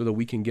so that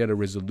we can get a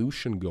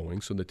resolution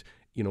going, so that,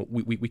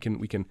 we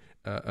can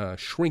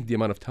shrink the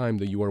amount of time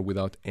that you are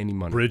without any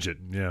money. Bridge it,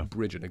 yeah.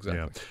 Bridge it, exactly.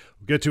 Yeah.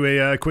 We'll get to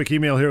a quick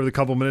email here with a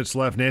couple minutes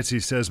left. Nancy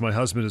says, my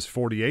husband is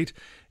 48,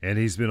 and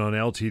he's been on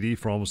LTD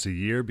for almost a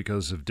year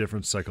because of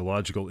different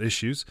psychological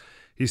issues.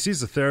 He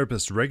sees a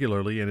therapist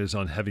regularly and is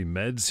on heavy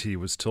meds. He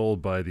was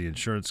told by the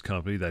insurance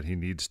company that he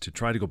needs to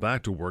try to go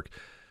back to work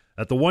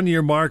at the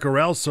 1-year mark, or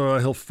else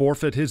he'll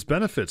forfeit his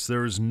benefits.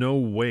 There is no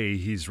way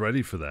he's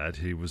ready for that.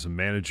 He was a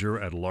manager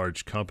at a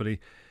large company,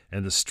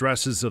 and the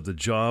stresses of the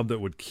job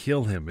that would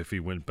kill him if he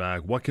went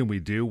back. What can we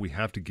do? We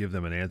have to give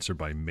them an answer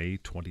by May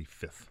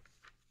 25th.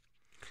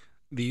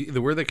 The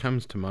word that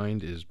comes to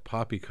mind is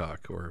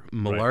poppycock or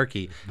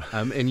malarkey.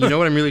 Right. And you know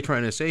what I'm really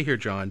trying to say here,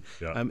 John?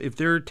 Yeah. If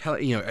they're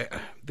telling,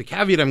 the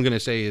caveat I'm going to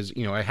say is,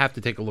 I have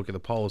to take a look at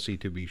the policy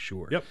to be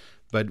sure. Yep.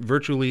 But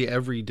virtually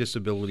every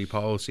disability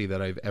policy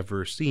that I've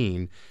ever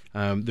seen,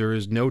 there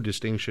is no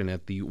distinction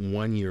at the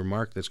 1-year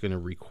mark that's going to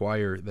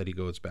require that he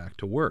goes back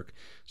to work.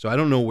 So I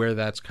don't know where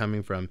that's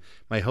coming from.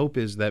 My hope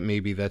is that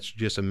maybe that's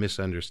just a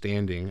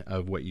misunderstanding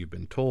of what you've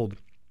been told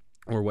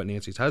or what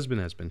Nancy's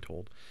husband has been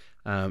told.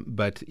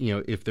 But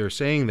if they're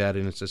saying that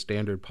and it's a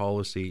standard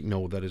policy,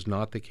 no, that is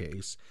not the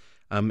case.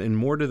 And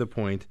more to the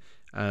point,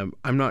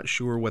 I'm not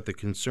sure what the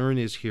concern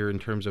is here in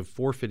terms of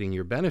forfeiting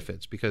your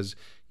benefits, because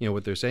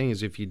what they're saying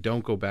is if you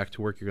don't go back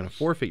to work, you're going to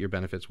forfeit your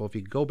benefits. Well, if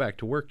you go back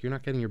to work, you're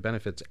not getting your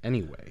benefits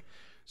anyway.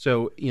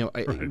 So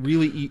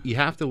really, you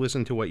have to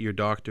listen to what your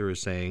doctor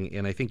is saying,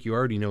 and I think you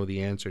already know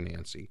the answer,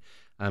 Nancy.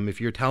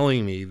 If you're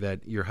telling me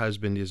that your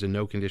husband is in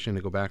no condition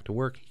to go back to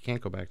work, he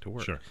can't go back to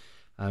work. Sure.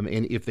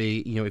 And if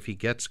if he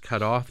gets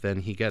cut off,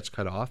 then he gets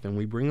cut off, and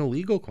we bring a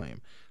legal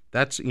claim.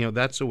 That's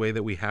the way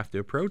that we have to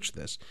approach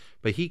this.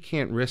 But he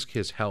can't risk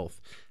his health,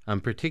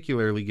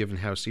 particularly given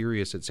how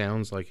serious it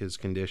sounds like his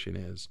condition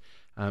is.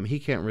 He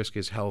can't risk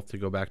his health to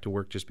go back to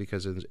work just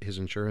because his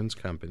insurance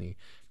company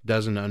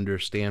doesn't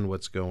understand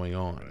what's going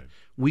on. Right.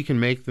 We can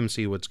make them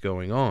see what's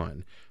going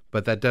on,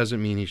 but that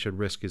doesn't mean he should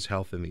risk his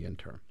health in the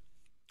interim.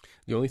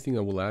 The only thing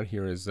I will add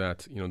here is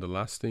that, the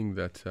last thing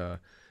that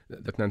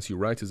Nancy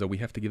writes is that we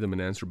have to give them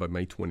an answer by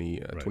May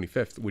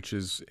 25th, which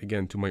is,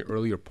 again, to my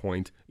earlier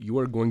point, you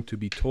are going to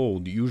be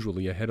told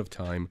usually ahead of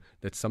time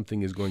that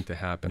something is going to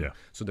happen. Yeah.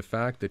 So the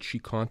fact that she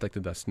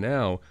contacted us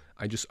now,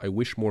 I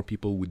wish more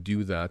people would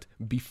do that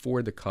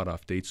before the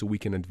cutoff date so we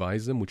can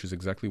advise them, which is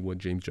exactly what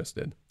James just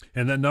did.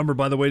 And that number,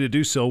 by the way, to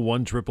do so,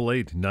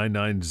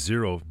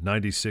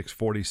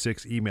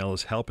 1-888-990-9646. Email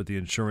is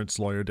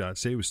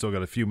help@theinsurancelawyer.ca. We've still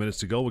got a few minutes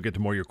to go. We'll get to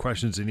more of your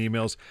questions and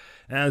emails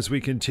as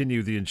we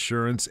continue the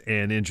Insurance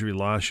and Injury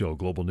Law Show.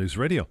 Global News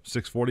Radio,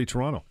 640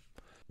 Toronto.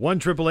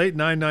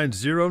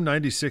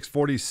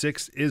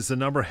 1-888-990-9646 is the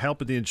number.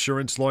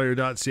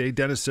 Help@theinsurancelawyer.ca.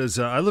 Dennis says,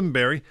 I live in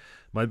Barrie.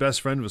 My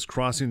best friend was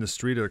crossing the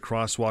street at a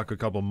crosswalk a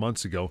couple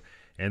months ago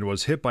and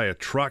was hit by a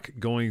truck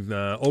going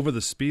over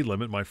the speed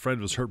limit. My friend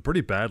was hurt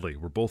pretty badly.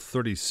 We're both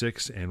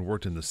 36 and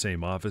worked in the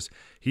same office.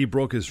 He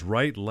broke his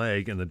right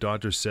leg, and the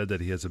doctor said that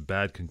he has a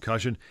bad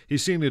concussion.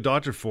 He's seeing the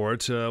doctor for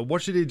it.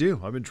 What should he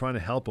do? I've been trying to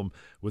help him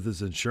with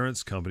his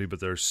insurance company, but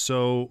there's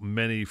so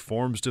many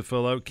forms to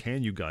fill out.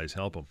 Can you guys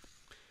help him?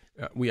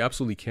 We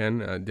absolutely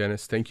can.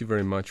 Dennis, thank you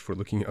very much for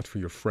looking out for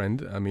your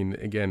friend. I mean,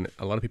 again,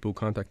 a lot of people who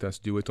contact us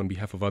do it on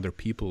behalf of other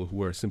people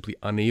who are simply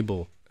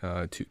unable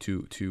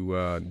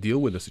to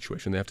deal with the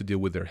situation. They have to deal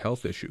with their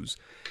health issues.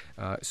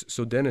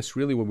 So, Dennis,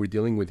 really what we're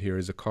dealing with here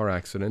is a car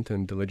accident,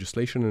 and the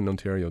legislation in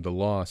Ontario, the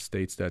law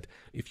states that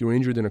if you're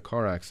injured in a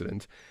car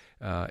accident,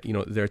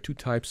 there are two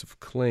types of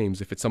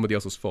claims. If it's somebody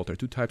else's fault, there are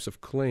two types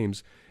of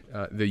claims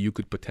that you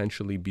could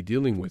potentially be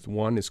dealing with.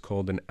 One is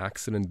called an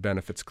accident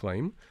benefits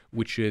claim,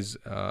 which is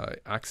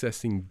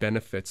accessing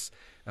benefits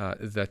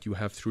that you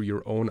have through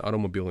your own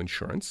automobile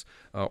insurance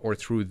or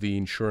through the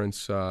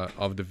insurance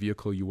of the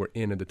vehicle you were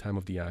in at the time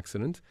of the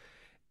accident.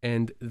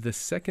 And the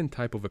second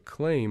type of a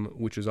claim,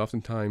 which is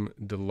oftentimes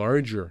the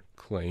larger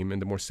claim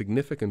and the more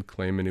significant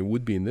claim, and it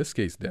would be in this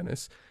case,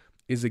 Dennis,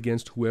 is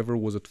against whoever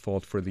was at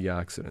fault for the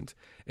accident.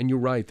 And you're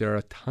right, there are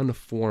a ton of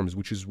forms,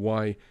 which is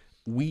why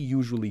we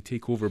usually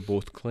take over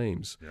both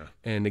claims. Yeah.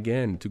 And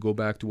again, to go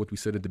back to what we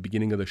said at the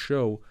beginning of the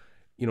show,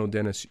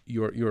 Dennis,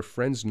 your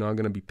friend's not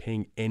going to be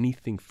paying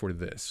anything for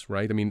this,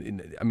 right? I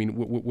mean,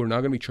 we're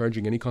not going to be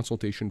charging any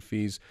consultation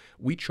fees.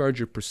 We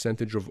charge a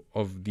percentage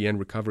of the end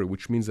recovery,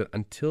 which means that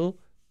until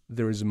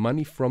there is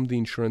money from the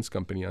insurance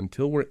company,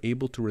 until we're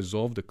able to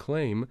resolve the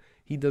claim,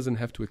 he doesn't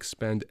have to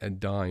expend a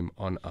dime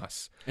on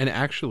us. And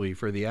actually,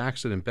 for the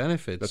accident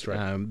benefits That's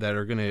right. that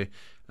are going to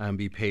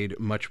be paid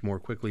much more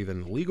quickly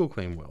than the legal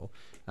claim will,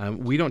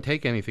 we don't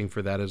take anything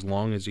for that as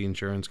long as the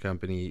insurance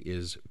company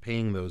is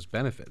paying those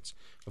benefits.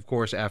 Of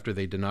course, after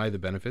they deny the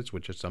benefits,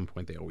 which at some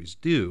point they always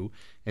do,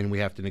 and we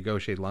have to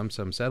negotiate lump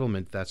sum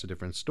settlement, that's a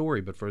different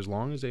story. But for as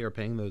long as they are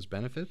paying those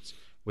benefits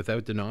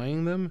without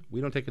denying them, we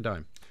don't take a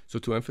dime. So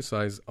to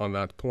emphasize on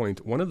that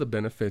point, one of the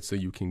benefits that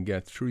you can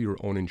get through your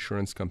own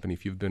insurance company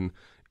if you've been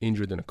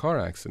injured in a car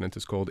accident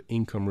is called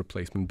income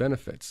replacement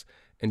benefits.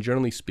 And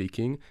generally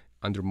speaking,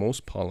 under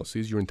most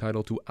policies, you're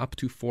entitled to up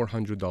to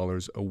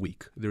 $400 a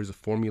week. There's a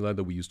formula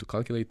that we use to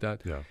calculate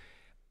that. Yeah.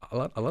 A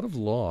lot of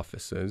law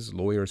offices,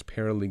 lawyers,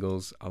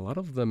 paralegals, a lot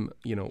of them,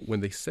 when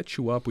they set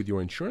you up with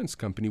your insurance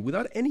company,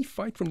 without any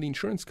fight from the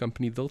insurance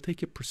company, they'll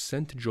take a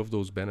percentage of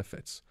those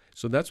benefits.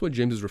 So that's what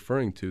James is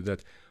referring to,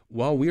 that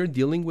while we are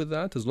dealing with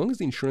that, as long as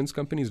the insurance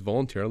company is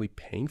voluntarily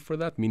paying for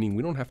that, meaning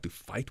we don't have to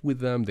fight with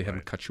them, they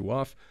haven't cut you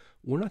off,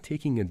 we're not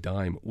taking a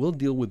dime. We'll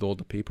deal with all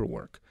the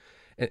paperwork.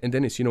 And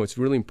Dennis, it's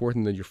really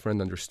important that your friend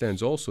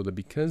understands also that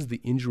because the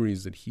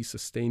injuries that he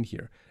sustained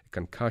here, a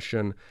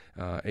concussion,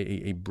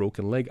 a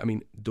broken leg,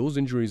 those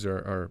injuries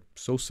are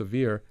so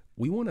severe,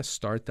 we want to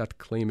start that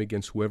claim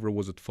against whoever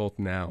was at fault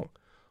now.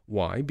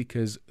 Why?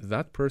 Because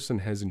that person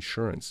has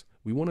insurance.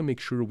 We want to make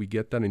sure we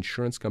get that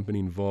insurance company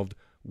involved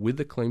with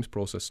the claims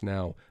process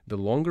now. The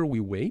longer we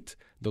wait,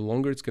 the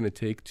longer it's going to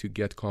take to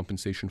get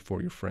compensation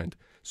for your friend.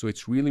 So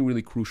it's really,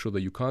 really crucial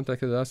that you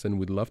contacted us, and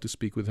we'd love to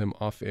speak with him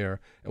off air,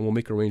 and we'll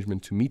make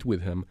arrangement to meet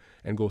with him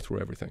and go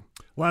through everything.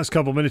 Last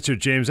couple minutes here,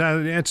 James.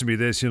 Answer me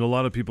this. A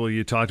lot of people,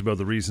 you talked about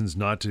the reasons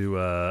not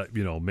to,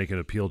 make an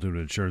appeal to an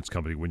insurance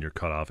company when you're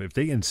cut off. If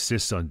they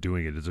insist on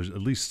doing it, is there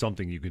at least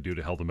something you can do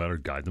to help them out or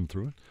guide them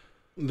through it?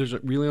 There's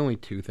really only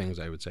two things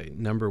I would say.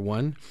 Number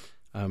one,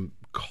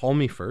 call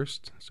me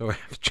first so I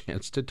have a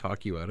chance to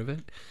talk you out of it.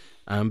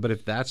 But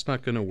if that's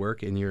not going to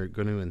work and you're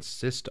going to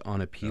insist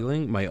on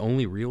appealing, my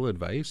only real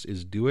advice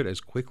is do it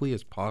as quickly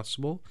as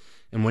possible.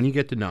 And when you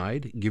get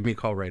denied, give me a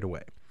call right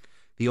away.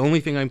 The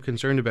only thing I'm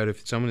concerned about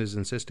if someone is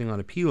insisting on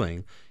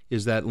appealing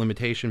is that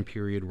limitation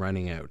period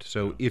running out.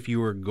 So if you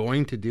are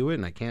going to do it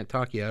and I can't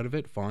talk you out of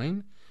it,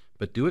 fine,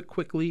 but do it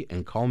quickly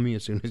and call me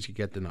as soon as you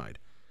get denied.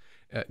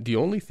 The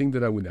only thing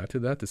that I would add to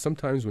that is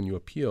sometimes when you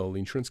appeal, the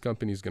insurance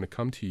company is going to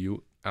come to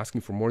you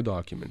asking for more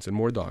documents and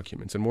more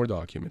documents and more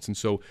documents. And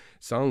so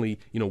suddenly,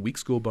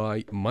 weeks go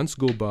by, months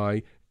go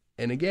by,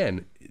 and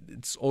again,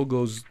 it all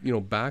goes,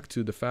 back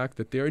to the fact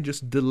that they're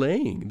just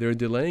delaying. They're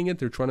delaying it.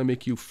 They're trying to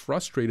make you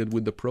frustrated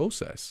with the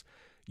process.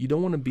 You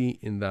don't want to be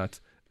in that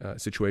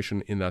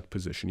situation, in that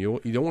position. You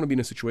don't want to be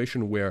in a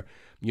situation where,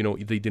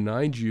 they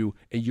denied you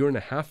a year and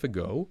a half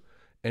ago,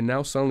 and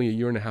now suddenly a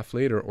year and a half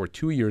later or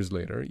 2 years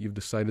later, you've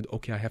decided,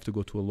 okay, I have to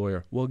go to a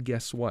lawyer. Well,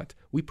 guess what?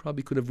 We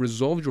probably could have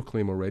resolved your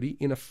claim already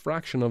in a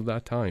fraction of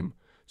that time.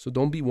 So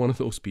don't be one of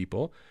those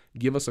people.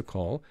 Give us a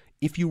call.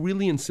 If you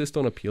really insist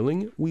on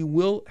appealing, we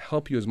will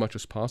help you as much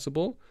as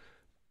possible.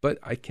 But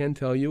I can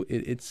tell you,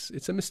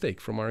 it's a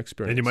mistake from our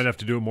experience. And you might have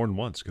to do it more than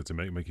once because it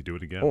might make you do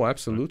it again. Oh,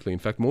 absolutely. In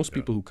fact, most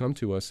people who come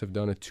to us have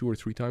done it 2 or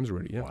 3 times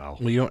already. Yeah. Wow.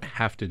 Well, you don't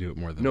have to do it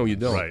more than No, once. you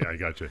don't. Right, I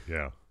got you.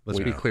 Yeah. Let's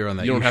be clear on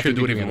that. You don't have to should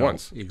do it be even doing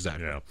once.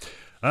 Exactly. Yeah.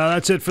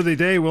 That's it for the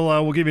day.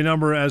 We'll give you a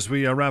number as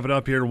we wrap it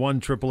up here,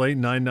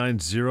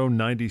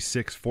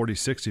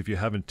 1-888-990-9646. If you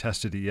haven't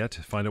tested it yet,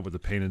 find out what the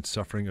pain and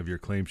suffering of your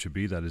claim should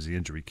be. That is the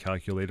Injury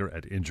Calculator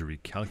at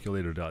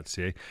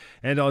injurycalculator.ca.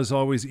 And as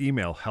always,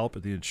 email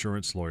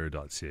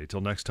help@theinsurancelawyer.ca.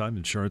 Till next time,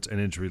 Insurance and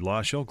Injury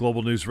Law Show,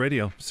 Global News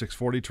Radio,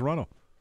 640 Toronto.